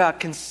and about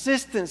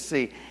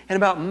consistency and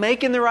about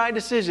making the right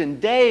decision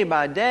day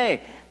by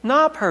day.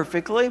 Not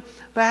perfectly,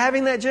 but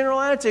having that general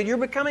attitude. You're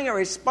becoming a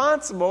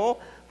responsible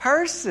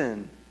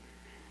person.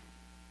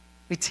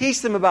 We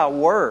teach them about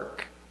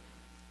work,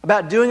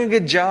 about doing a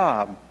good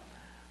job,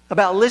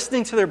 about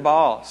listening to their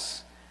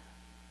boss,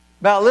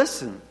 about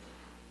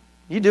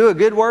you do a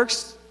good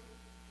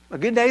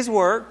day's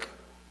work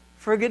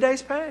for a good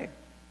day's pay.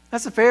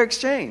 That's a fair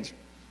exchange.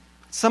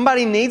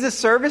 Somebody needs a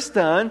service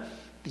done,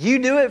 you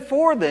do it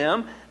for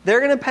them. They're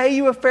going to pay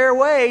you a fair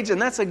wage,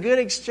 and that's a good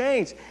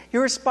exchange.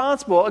 You're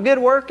responsible, a good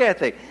work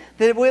ethic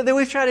that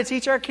we've tried to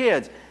teach our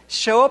kids.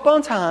 Show up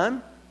on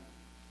time,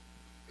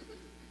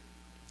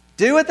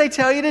 do what they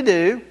tell you to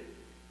do,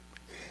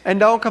 and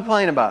don't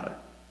complain about it.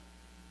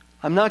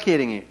 I'm not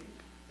kidding you.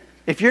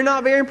 If you're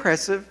not very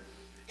impressive,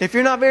 if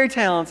you're not very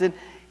talented,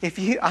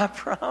 I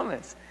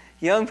promise,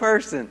 young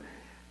person,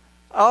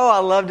 I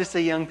love to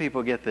see young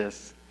people get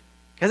this.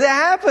 Because it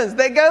happens.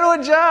 They go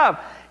to a job.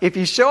 If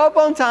you show up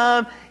on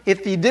time,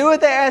 if you do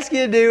what they ask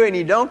you to do and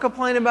you don't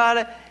complain about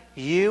it,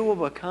 you will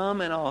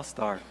become an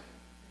all-star.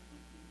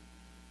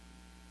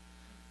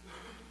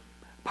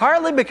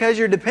 Partly because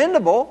you're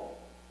dependable.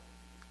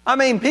 I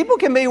mean, people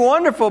can be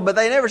wonderful, but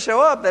they never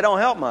show up. They don't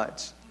help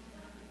much.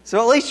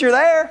 So at least you're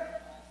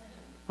there.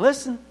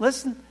 Listen.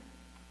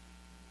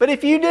 But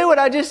if you do what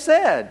I just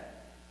said,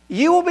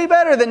 you will be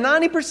better than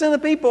 90% of the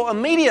people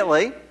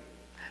immediately.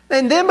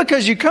 And then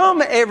because you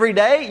come every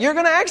day, you're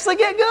going to actually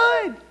get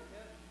good.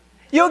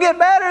 You'll get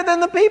better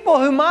than the people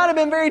who might have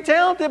been very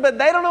talented, but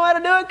they don't know how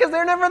to do it because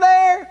they're never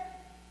there.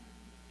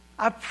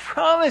 I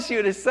promise you,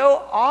 it is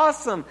so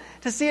awesome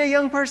to see a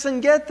young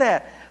person get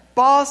that.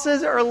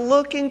 Bosses are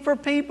looking for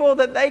people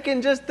that they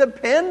can just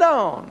depend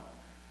on.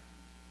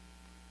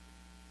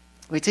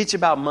 We teach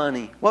about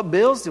money. What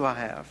bills do I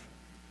have?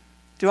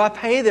 Do I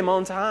pay them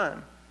on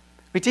time?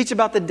 We teach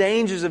about the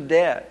dangers of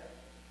debt.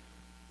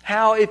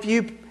 How if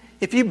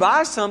you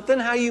buy something,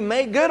 how you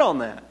make good on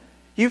that.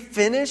 You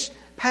finish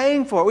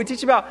paying for it. We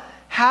teach about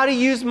how to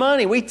use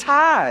money. We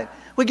tithe.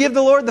 We give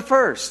the Lord the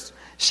first.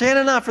 Shannon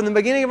and I, from the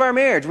beginning of our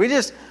marriage, we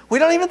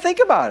don't even think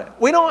about it.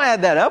 We don't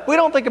add that up. We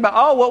don't think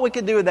about, what we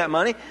could do with that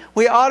money.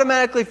 We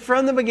automatically,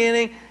 from the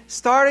beginning,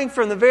 starting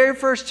from the very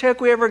first check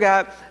we ever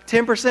got,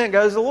 10%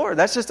 goes to the Lord.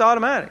 That's just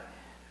automatic.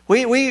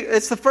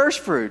 It's the first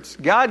fruits.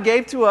 God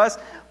gave to us.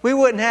 We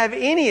wouldn't have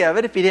any of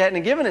it if He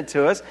hadn't given it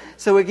to us.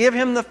 So we give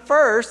Him the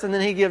first, and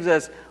then He gives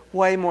us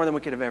way more than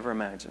we could have ever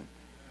imagined.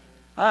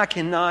 I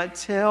cannot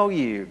tell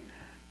you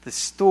the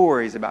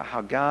stories about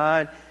how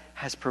God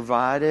has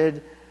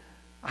provided.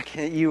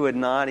 You would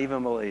not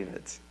even believe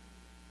it.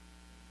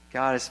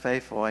 God is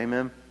faithful.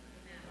 Amen.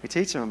 We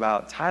teach them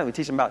about tithing. We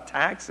teach them about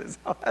taxes.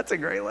 Oh, that's a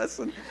great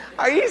lesson.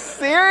 Are you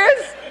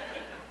serious?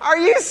 Are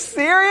you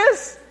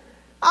serious?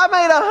 I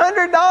made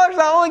 $100.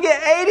 I only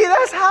get $80.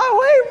 That's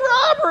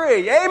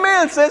highway robbery.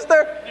 Amen,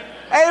 sister.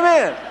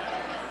 Amen.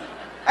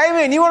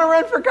 Amen. You want to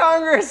run for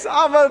Congress?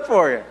 I'll vote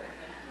for you.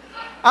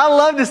 I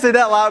love to see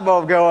that light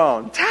bulb go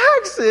on.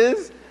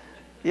 Taxes?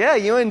 Yeah,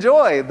 you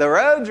enjoy the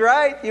roads,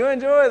 right? You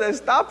enjoy the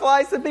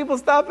stoplights that people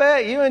stop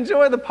at. You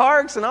enjoy the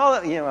parks and all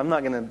that. I'm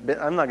not going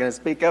to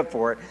speak up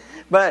for it.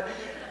 But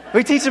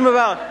we teach them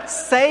about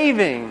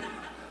saving.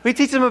 We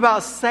teach them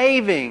about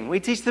saving. We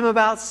teach them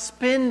about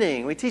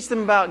spending. We teach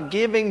them about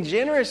giving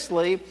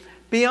generously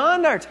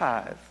beyond our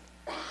tithe.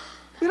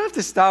 We don't have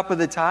to stop with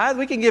the tithe.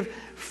 We can give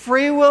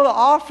free will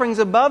offerings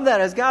above that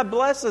as God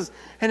blesses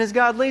and as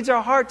God leads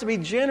our heart to be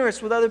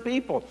generous with other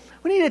people.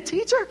 We need to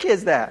teach our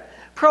kids that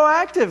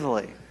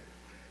proactively.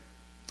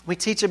 We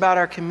teach about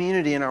our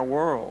community and our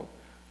world.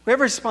 We have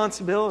a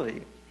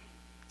responsibility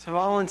to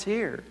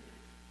volunteer.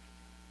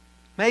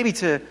 Maybe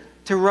to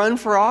run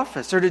for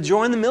office or to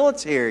join the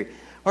military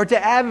or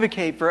to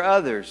advocate for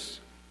others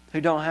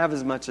who don't have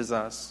as much as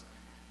us.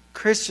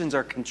 Christians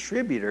are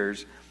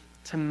contributors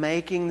to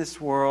making this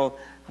world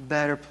a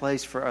better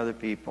place for other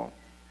people.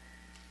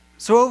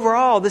 So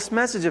overall, this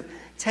message of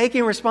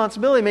taking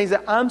responsibility means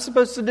that I'm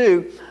supposed to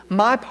do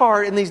my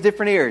part in these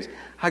different areas.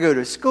 I go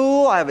to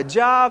school, I have a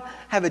job,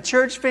 I have a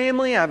church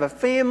family, I have a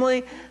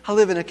family, I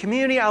live in a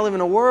community, I live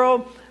in a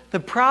world. The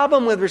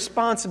problem with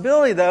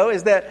responsibility, though,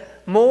 is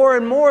that more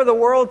and more the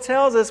world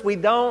tells us we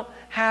don't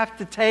have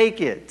to take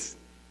it.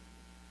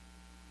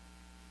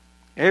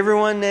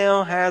 Everyone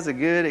now has a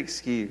good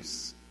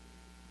excuse.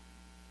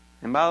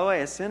 And by the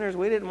way, as sinners,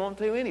 we didn't want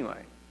to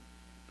anyway.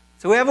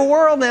 So we have a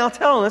world now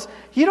telling us,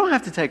 you don't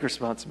have to take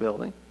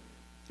responsibility.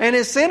 And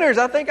as sinners,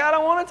 I think I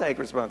don't want to take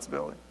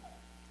responsibility.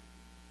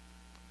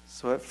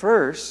 So at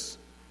first,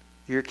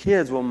 your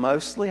kids will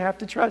mostly have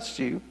to trust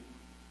you,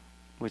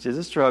 which is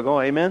a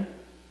struggle, amen?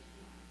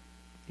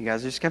 You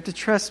guys just have to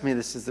trust me,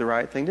 this is the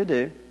right thing to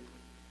do.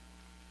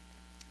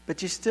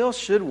 But you still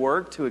should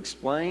work to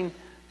explain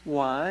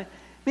why.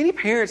 Many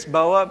parents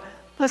bow up,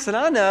 listen,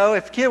 I know,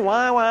 if kid,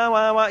 why?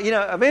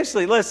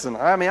 Eventually, listen,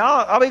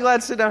 I'll be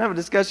glad to sit down and have a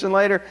discussion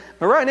later,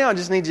 but right now I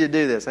just need you to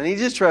do this. I need you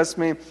to just trust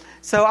me.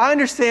 So I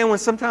understand when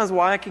sometimes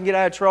why can get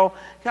out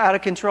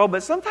of control,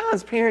 but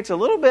sometimes parents a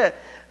little bit,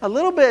 what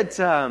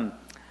am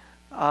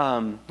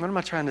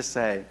I trying to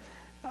say?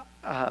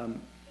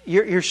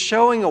 You're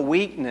showing a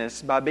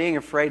weakness by being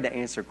afraid to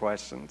answer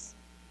questions.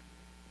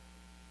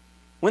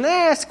 When they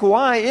ask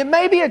why, it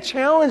may be a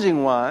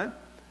challenging why,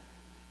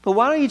 but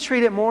why don't you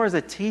treat it more as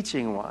a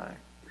teaching why?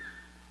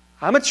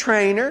 I'm a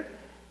trainer.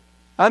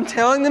 I'm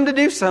telling them to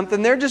do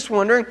something. They're just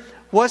wondering,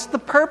 what's the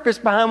purpose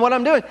behind what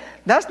I'm doing?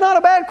 That's not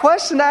a bad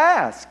question to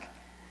ask.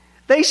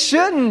 They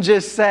shouldn't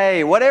just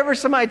say, whatever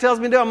somebody tells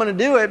me to do, I'm going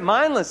to do it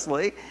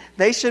mindlessly.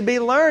 They should be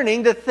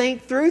learning to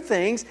think through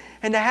things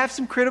and to have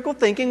some critical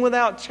thinking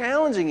without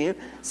challenging you.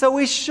 So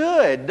we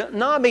should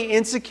not be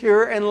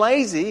insecure and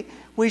lazy.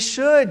 We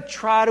should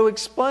try to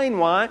explain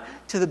why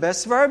to the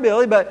best of our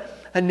ability.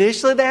 But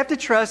initially they have to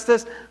trust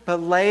us,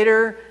 but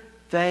later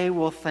they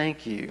will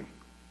thank you.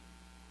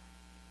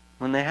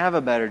 When they have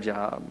a better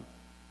job,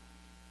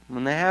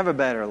 when they have a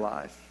better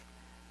life,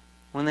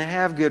 when they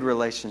have good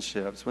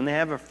relationships, when they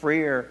have a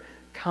freer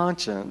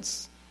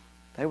conscience,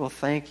 they will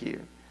thank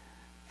you.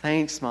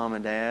 Thanks, Mom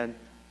and Dad.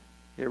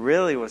 It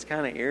really was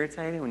kind of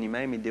irritating when you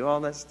made me do all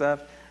that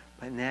stuff,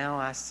 but now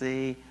I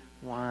see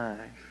why.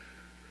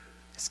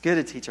 It's good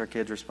to teach our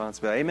kids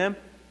responsibility. Amen?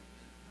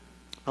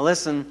 Well,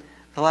 listen,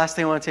 the last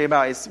thing I want to tell you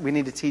about is we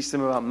need to teach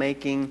them about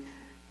making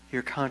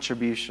your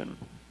contribution.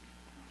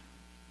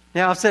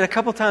 Now, I've said a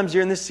couple times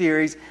during this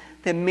series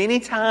that many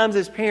times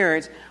as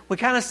parents, we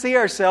kind of see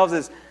ourselves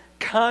as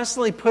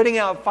constantly putting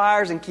out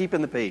fires and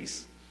keeping the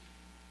peace.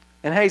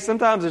 And hey,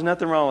 sometimes there's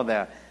nothing wrong with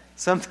that.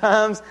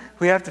 Sometimes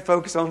we have to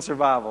focus on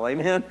survival.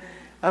 Amen?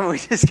 We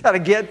just got to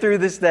get through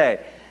this day.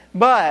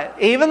 But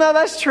even though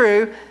that's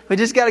true, we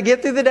just got to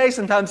get through the day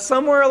sometimes.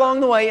 Somewhere along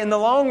the way, in the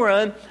long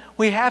run,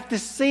 we have to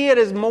see it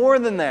as more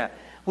than that.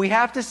 We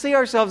have to see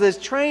ourselves as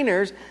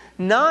trainers,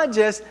 not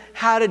just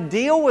how to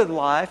deal with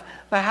life,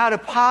 but how to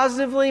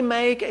positively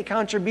make a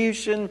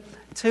contribution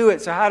to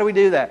it. So how do we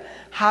do that?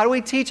 How do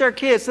we teach our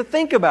kids to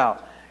think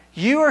about,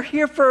 you are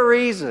here for a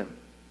reason.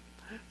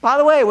 By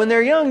the way, when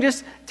they're young,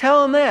 just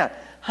tell them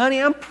that.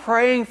 Honey, I'm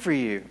praying for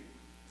you.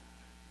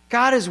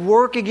 God is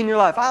working in your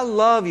life. I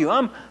love you.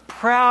 I'm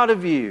proud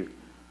of you.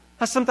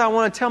 That's something I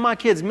want to tell my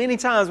kids many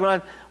times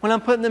when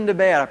I'm putting them to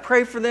bed. I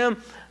pray for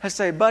them. I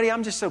say, buddy,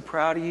 I'm just so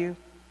proud of you.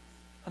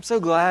 I'm so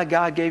glad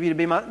God gave you to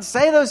be my...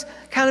 Say those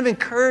kind of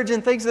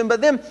encouraging things to them, but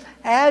then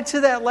add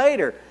to that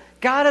later.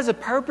 God has a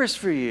purpose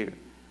for you.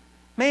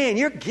 Man,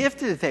 you're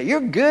gifted at that. You're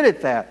good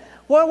at that.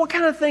 What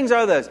kind of things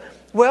are those?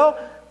 Well,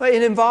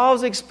 it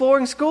involves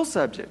exploring school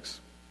subjects.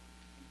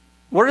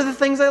 What are the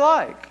things they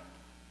like?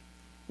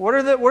 What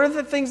are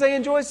the things they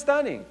enjoy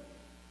studying?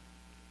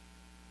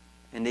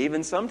 And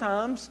even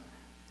sometimes,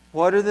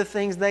 what are the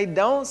things they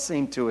don't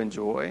seem to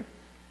enjoy?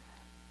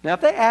 Now,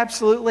 if they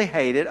absolutely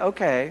hate it,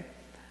 okay.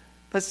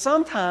 But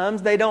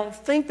sometimes they don't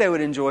think they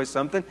would enjoy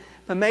something,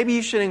 but maybe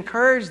you should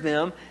encourage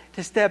them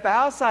to step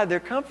outside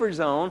their comfort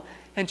zone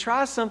and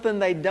try something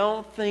they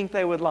don't think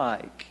they would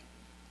like.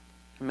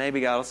 And maybe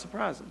God will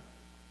surprise them.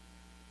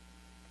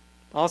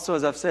 Also,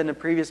 as I've said in a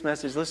previous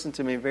message, listen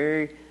to me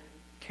very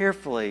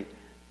carefully.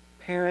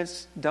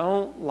 Parents,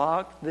 don't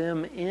lock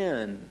them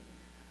in.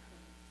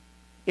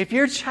 If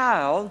your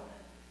child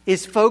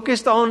is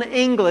focused on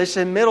English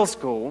in middle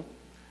school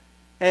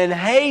and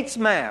hates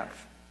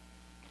math,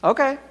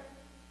 okay.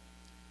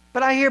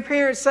 But I hear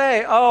parents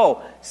say,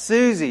 oh,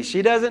 Susie,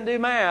 she doesn't do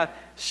math.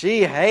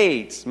 She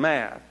hates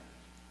math.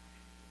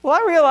 Well,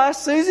 I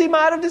realize Susie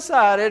might have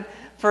decided,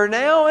 for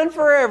now and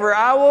forever,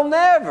 I will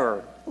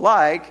never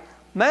like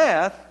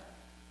math.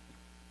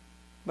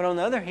 But on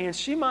the other hand,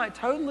 she might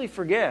totally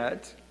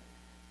forget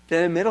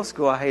that in middle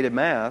school I hated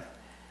math.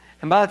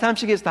 And by the time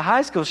she gets to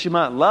high school, she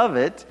might love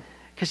it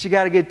because she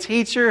got a good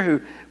teacher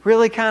who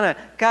really kind of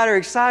got her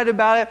excited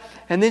about it.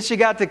 And then she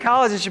got to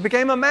college and she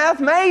became a math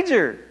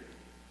major.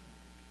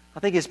 I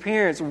think as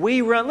parents,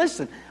 we got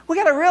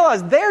to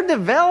realize they're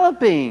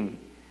developing.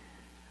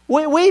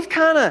 We've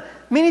kind of,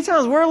 many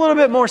times we're a little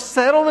bit more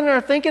settled in our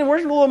thinking. We're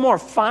a little more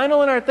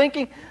final in our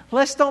thinking.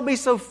 Let's don't be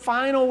so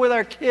final with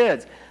our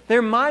kids.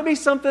 There might be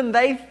something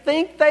they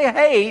think they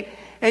hate,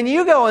 and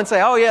you go and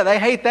say, oh yeah, they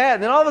hate that.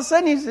 And then all of a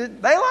sudden you say,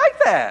 they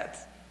like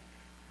that.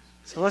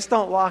 So let's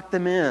don't lock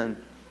them in.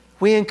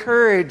 We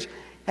encourage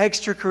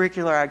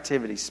extracurricular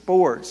activities,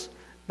 sports,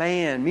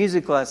 band,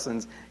 music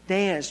lessons,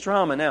 dance,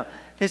 drama. Now,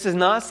 this is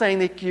not saying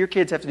that your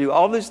kids have to do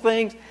all those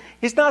things.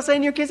 It's not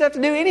saying your kids have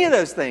to do any of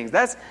those things.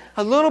 That's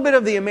a little bit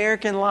of the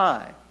American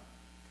lie.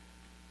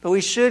 But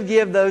we should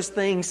give those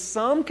things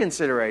some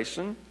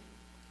consideration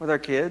with our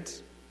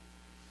kids.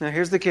 Now,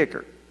 here's the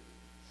kicker.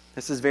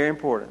 This is very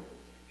important.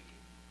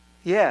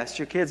 Yes,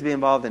 your kids be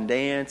involved in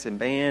dance and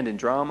band and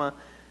drama,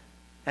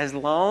 as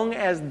long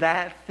as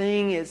that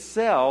thing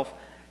itself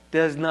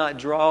does not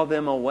draw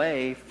them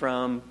away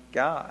from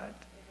God.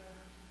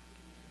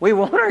 We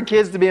want our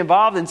kids to be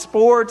involved in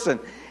sports and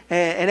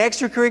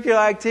extracurricular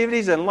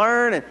activities and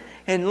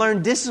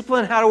learn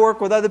discipline, how to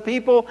work with other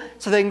people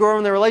so they can grow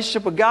in their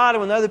relationship with God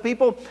and with other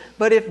people.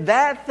 But if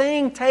that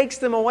thing takes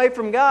them away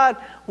from God,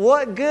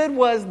 what good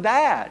was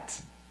that?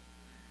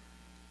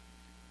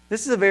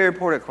 This is a very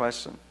important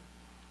question.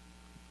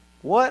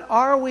 What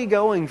are we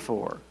going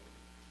for?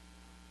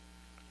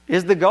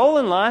 Is the goal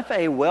in life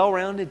a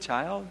well-rounded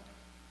child?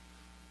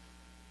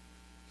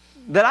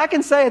 That I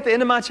can say at the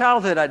end of my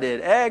childhood, I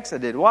did X, I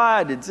did Y,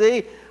 I did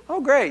Z.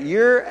 Oh, great,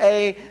 you're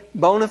a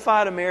bona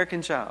fide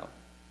American child.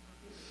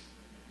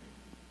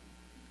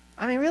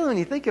 I mean, really, when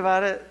you think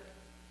about it,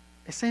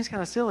 it seems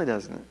kind of silly,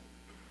 doesn't it?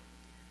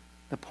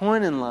 The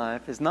point in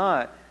life is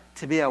not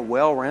to be a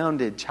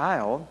well-rounded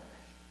child,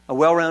 a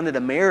well-rounded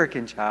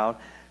American child.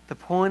 The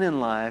point in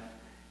life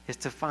is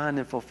to find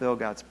and fulfill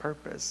God's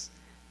purpose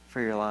for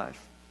your life.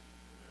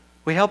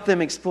 We help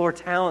them explore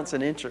talents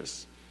and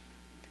interests.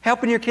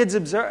 Helping your kids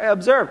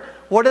observe.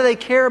 What do they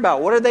care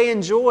about? What do they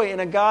enjoy in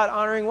a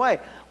God-honoring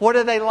way? What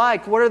do they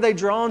like? What are they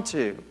drawn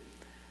to?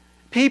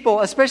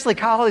 People, especially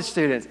college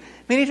students,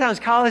 many times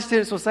college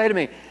students will say to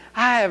me,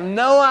 I have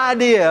no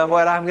idea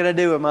what I'm going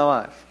to do with my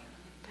life.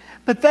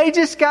 But they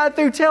just got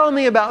through telling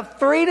me about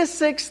 3 to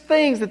 6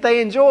 things that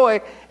they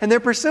enjoy and they're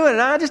pursuing.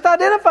 And I just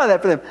identify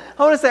that for them.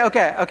 I want to say,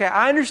 okay,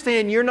 I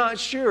understand you're not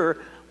sure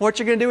what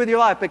you're going to do with your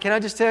life. But can I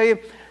just tell you,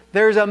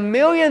 there's a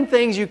million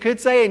things you could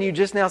say and you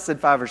just now said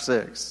 5 or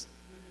 6.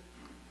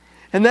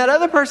 And that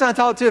other person I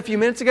talked to a few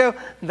minutes ago,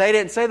 they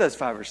didn't say those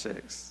 5 or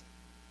 6.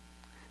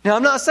 Now,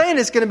 I'm not saying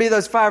it's going to be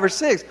those 5 or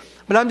 6,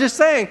 but I'm just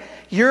saying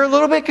you're a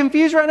little bit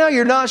confused right now.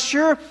 You're not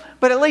sure,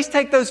 but at least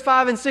take those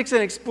 5 and 6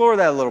 and explore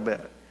that a little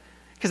bit.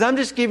 Because I'm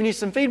just giving you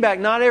some feedback.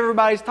 Not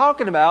everybody's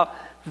talking about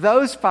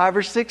those 5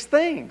 or 6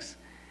 things.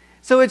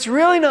 So it's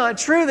really not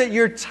true that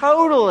you're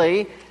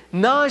totally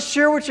not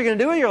sure what you're going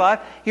to do with your life.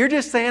 You're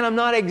just saying, I'm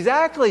not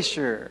exactly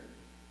sure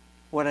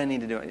what I need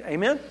to do.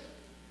 Amen?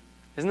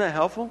 Isn't that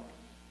helpful?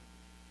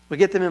 We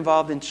get them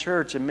involved in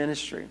church and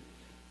ministry.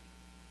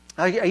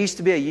 I used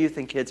to be a youth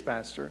and kids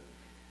pastor.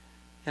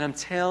 And I'm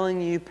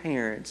telling you,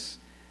 parents,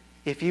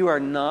 if you are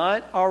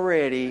not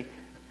already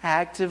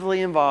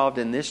actively involved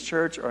in this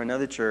church or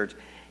another church,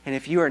 and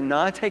if you are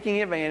not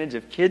taking advantage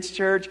of kids'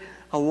 church,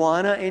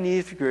 Awana, and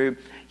youth group,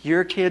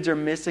 your kids are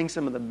missing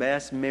some of the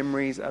best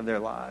memories of their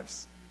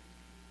lives.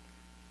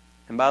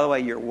 And by the way,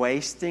 you're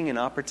wasting an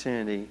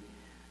opportunity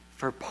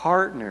for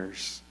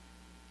partners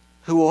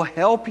who will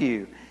help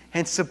you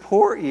and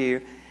support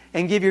you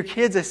and give your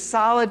kids a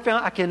solid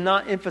foundation. I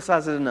cannot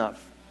emphasize it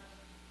enough.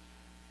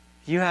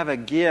 You have a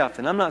gift,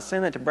 and I'm not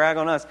saying that to brag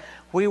on us.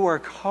 We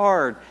work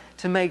hard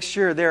to make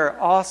sure there are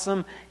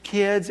awesome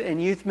kids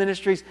and youth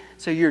ministries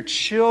so your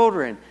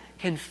children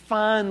can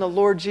find the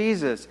Lord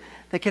Jesus.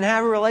 They can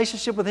have a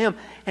relationship with Him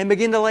and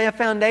begin to lay a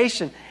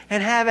foundation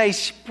and have a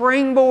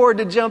springboard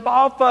to jump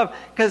off of,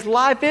 because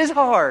life is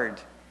hard.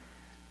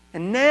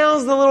 And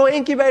now's the little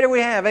incubator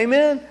we have,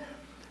 amen?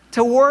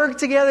 To work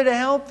together to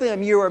help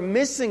them. You are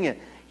missing it.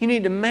 You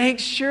need to make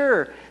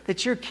sure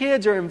that your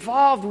kids are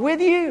involved with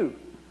you.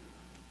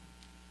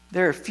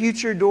 There are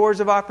future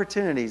doors of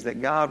opportunities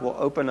that God will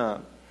open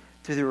up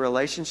through the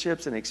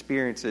relationships and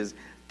experiences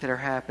that are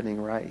happening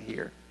right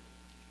here.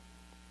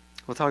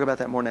 We'll talk about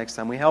that more next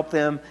time. We help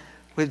them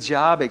with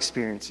job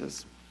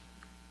experiences.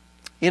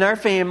 In our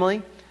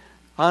family,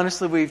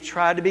 honestly, we've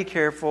tried to be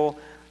careful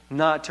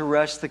not to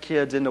rush the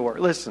kids into work.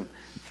 Listen,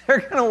 they're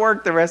going to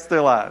work the rest of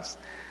their lives.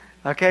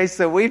 Okay,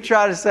 so we've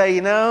tried to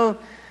say,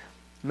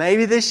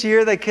 maybe this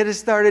year they could have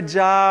started a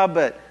job,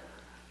 but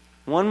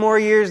one more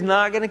year is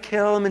not going to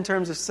kill them in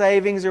terms of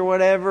savings or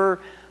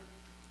whatever.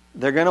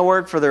 They're going to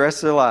work for the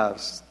rest of their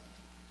lives.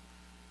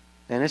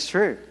 And it's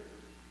true.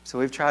 So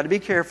we've tried to be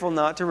careful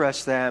not to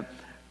rush that.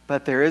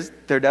 But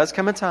there does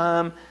come a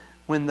time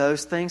when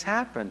those things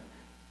happen.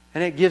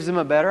 And it gives them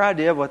a better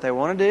idea of what they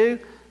want to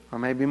do. Or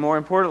maybe more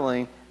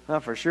importantly, I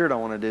for sure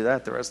don't want to do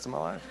that the rest of my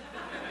life.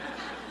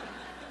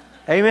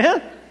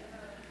 Amen?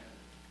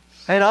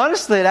 And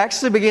honestly, it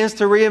actually begins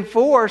to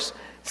reinforce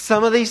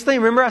some of these things.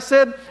 Remember I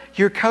said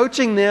you're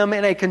coaching them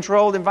in a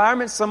controlled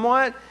environment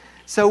somewhat.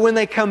 So when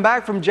they come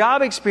back from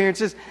job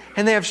experiences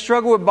and they have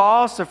struggled with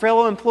boss or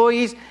fellow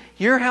employees,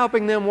 you're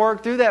helping them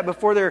work through that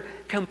before they're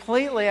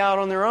completely out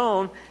on their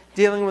own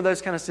dealing with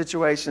those kind of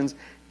situations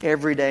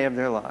every day of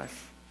their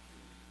life.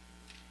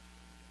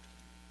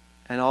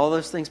 And all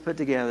those things put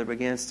together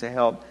begins to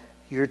help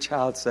your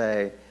child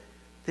say,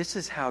 this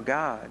is how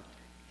God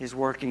is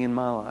working in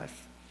my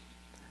life.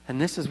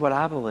 And this is what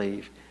I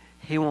believe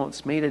He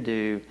wants me to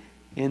do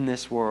in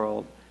this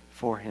world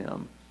for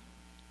Him.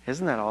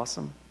 Isn't that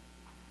awesome?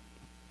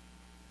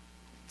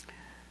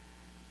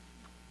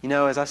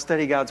 As I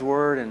study God's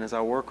Word and as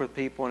I work with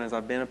people and as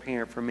I've been a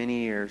parent for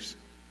many years,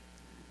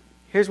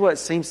 here's what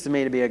seems to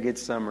me to be a good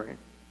summary.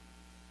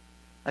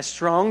 A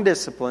strong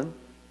discipline,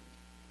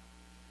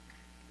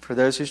 for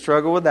those who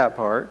struggle with that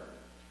part,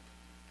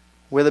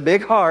 with a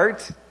big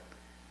heart,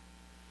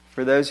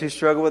 for those who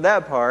struggle with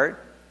that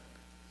part,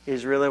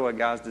 is really what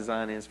God's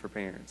design is for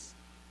parents.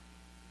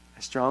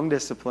 A strong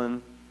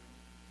discipline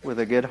with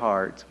a good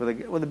heart,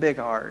 with a big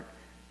heart,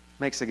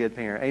 makes a good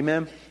parent.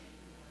 Amen?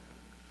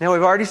 Now,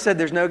 we've already said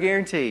there's no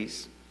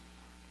guarantees.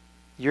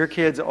 Your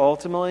kids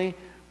ultimately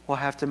will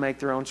have to make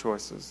their own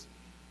choices.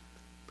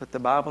 But the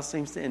Bible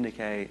seems to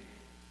indicate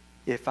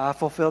if I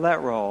fulfill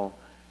that role,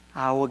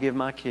 I will give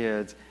my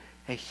kids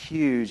a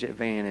huge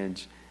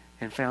advantage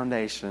and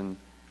foundation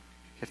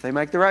if they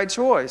make the right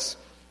choice.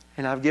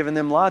 And I've given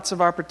them lots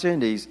of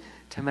opportunities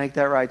to make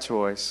that right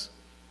choice,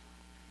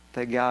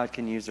 that God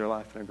can use their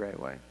life in a great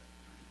way.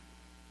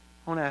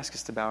 I want to ask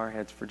us to bow our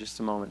heads for just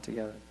a moment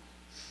together.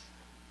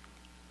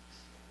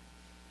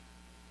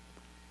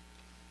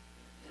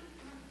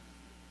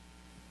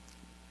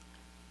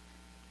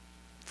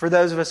 For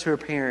those of us who are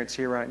parents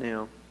here right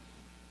now,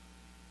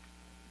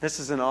 this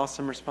is an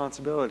awesome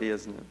responsibility,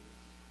 isn't it?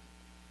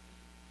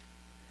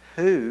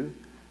 Who,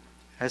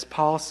 as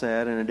Paul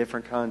said in a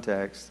different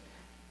context,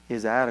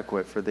 is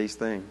adequate for these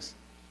things?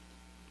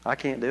 I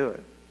can't do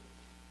it.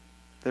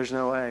 There's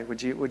no way.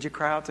 Would you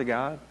cry out to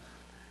God?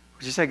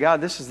 Would you say,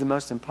 God, this is the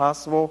most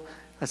impossible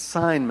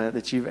assignment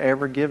that you've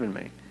ever given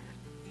me?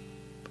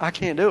 I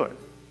can't do it.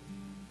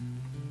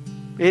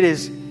 It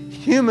is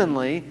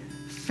humanly,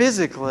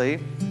 physically,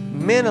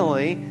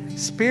 mentally,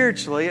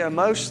 spiritually,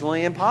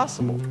 emotionally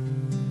impossible.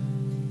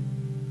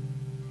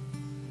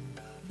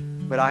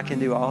 But I can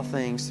do all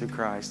things through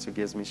Christ who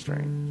gives me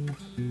strength.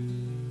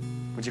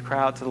 Would you cry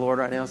out to the Lord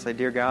right now and say,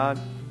 Dear God,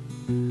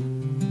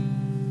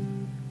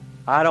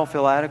 I don't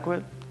feel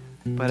adequate,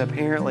 but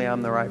apparently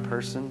I'm the right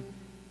person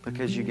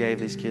because you gave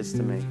these kids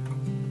to me.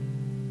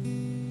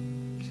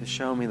 So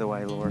show me the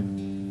way, Lord.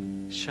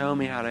 Show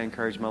me how to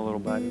encourage my little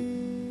buddy.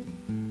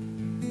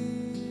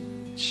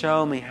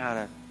 Show me how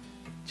to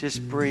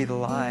just breathe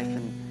life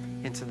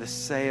into the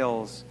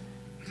sails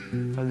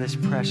of this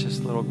precious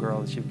little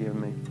girl that you've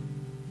given me.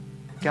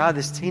 God,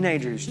 this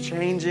teenager who's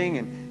changing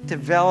and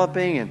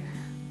developing, and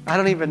I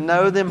don't even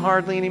know them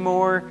hardly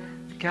anymore.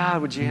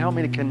 God, would you help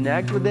me to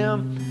connect with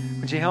them?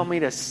 Would you help me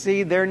to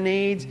see their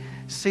needs,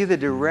 see the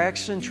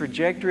direction,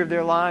 trajectory of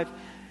their life,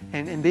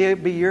 and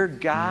be your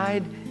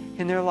guide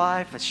in their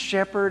life, a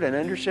shepherd, an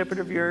under shepherd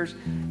of yours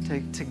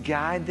to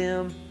guide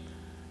them?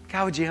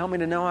 God, would you help me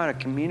to know how to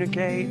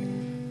communicate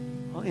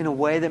in a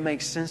way that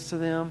makes sense to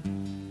them?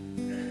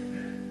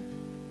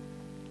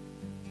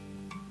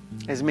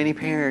 As many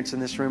parents in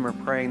this room are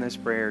praying those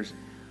prayers,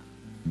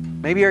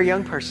 maybe you're a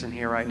young person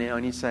here right now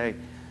and you say,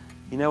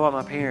 you know what,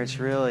 my parents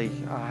really,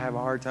 I have a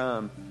hard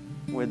time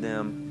with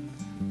them,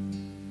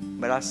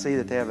 but I see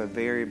that they have a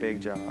very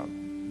big job.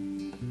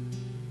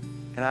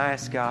 And I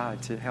ask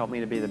God to help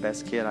me to be the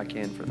best kid I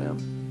can for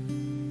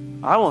them.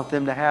 I want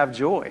them to have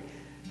joy.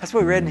 That's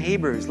what we read in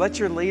Hebrews. Let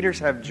your leaders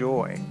have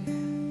joy.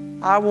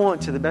 I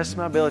want, to the best of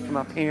my ability, for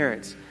my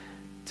parents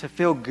to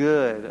feel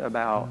good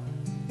about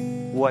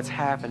what's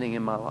happening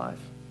in my life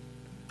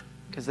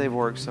because they've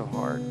worked so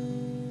hard.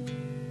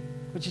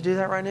 Would you do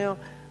that right now?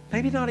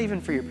 Maybe not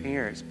even for your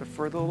parents, but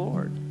for the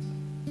Lord,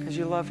 because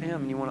you love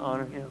Him and you want to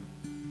honor Him.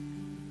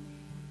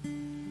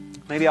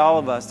 Maybe all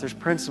of us, there's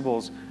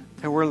principles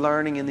that we're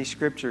learning in these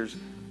scriptures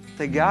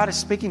that God is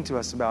speaking to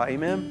us about.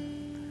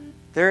 Amen?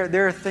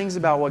 There are things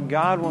about what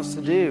God wants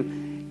to do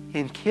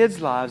in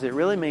kids' lives. It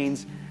really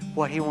means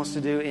what He wants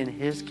to do in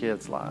His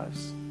kids'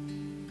 lives.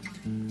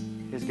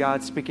 Is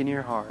God speaking to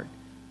your heart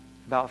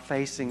about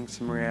facing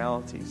some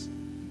realities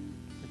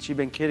that you've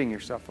been kidding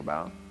yourself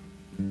about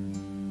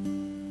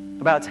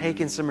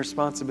taking some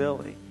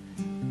responsibility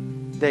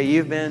that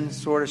you've been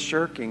sort of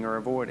shirking or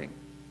avoiding,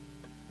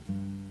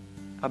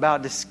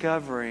 about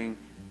discovering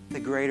the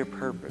greater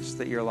purpose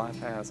that your life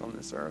has on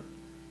this earth?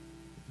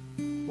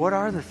 What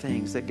are the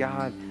things that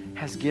God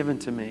has given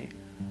to me?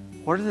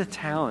 What are the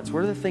talents?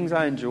 What are the things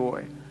I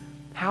enjoy?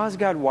 How has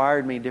God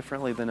wired me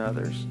differently than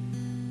others?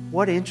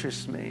 What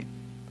interests me?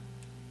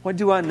 What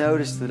do I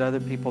notice that other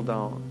people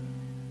don't?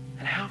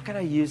 And how can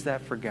I use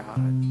that for God?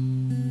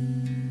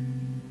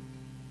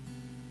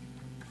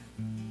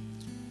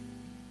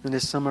 And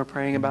as some are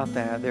praying about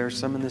that, there are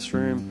some in this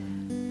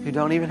room who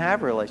don't even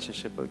have a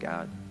relationship with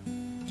God.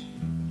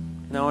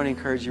 And I want to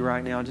encourage you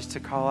right now just to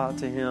call out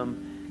to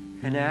Him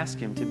and ask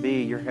Him to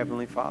be your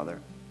Heavenly Father.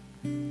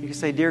 You can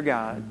say, Dear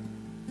God,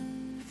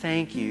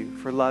 thank you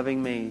for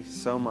loving me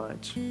so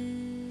much.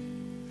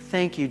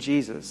 Thank you,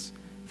 Jesus,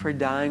 for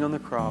dying on the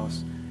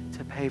cross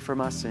to pay for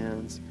my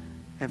sins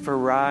and for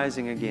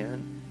rising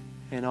again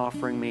and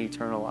offering me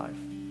eternal life.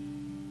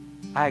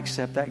 I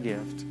accept that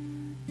gift,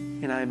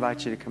 and I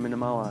invite you to come into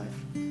my life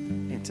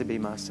and to be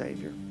my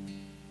Savior.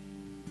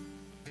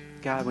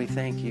 God, we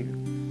thank you.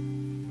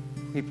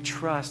 We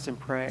trust and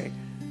pray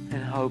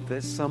and hope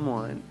that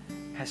someone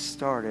has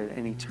started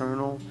an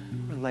eternal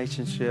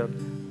relationship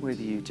with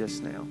you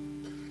just now.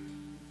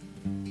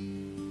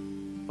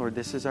 Lord,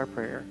 this is our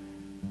prayer.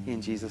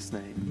 In Jesus'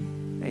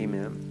 name,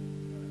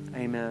 amen.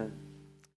 Amen.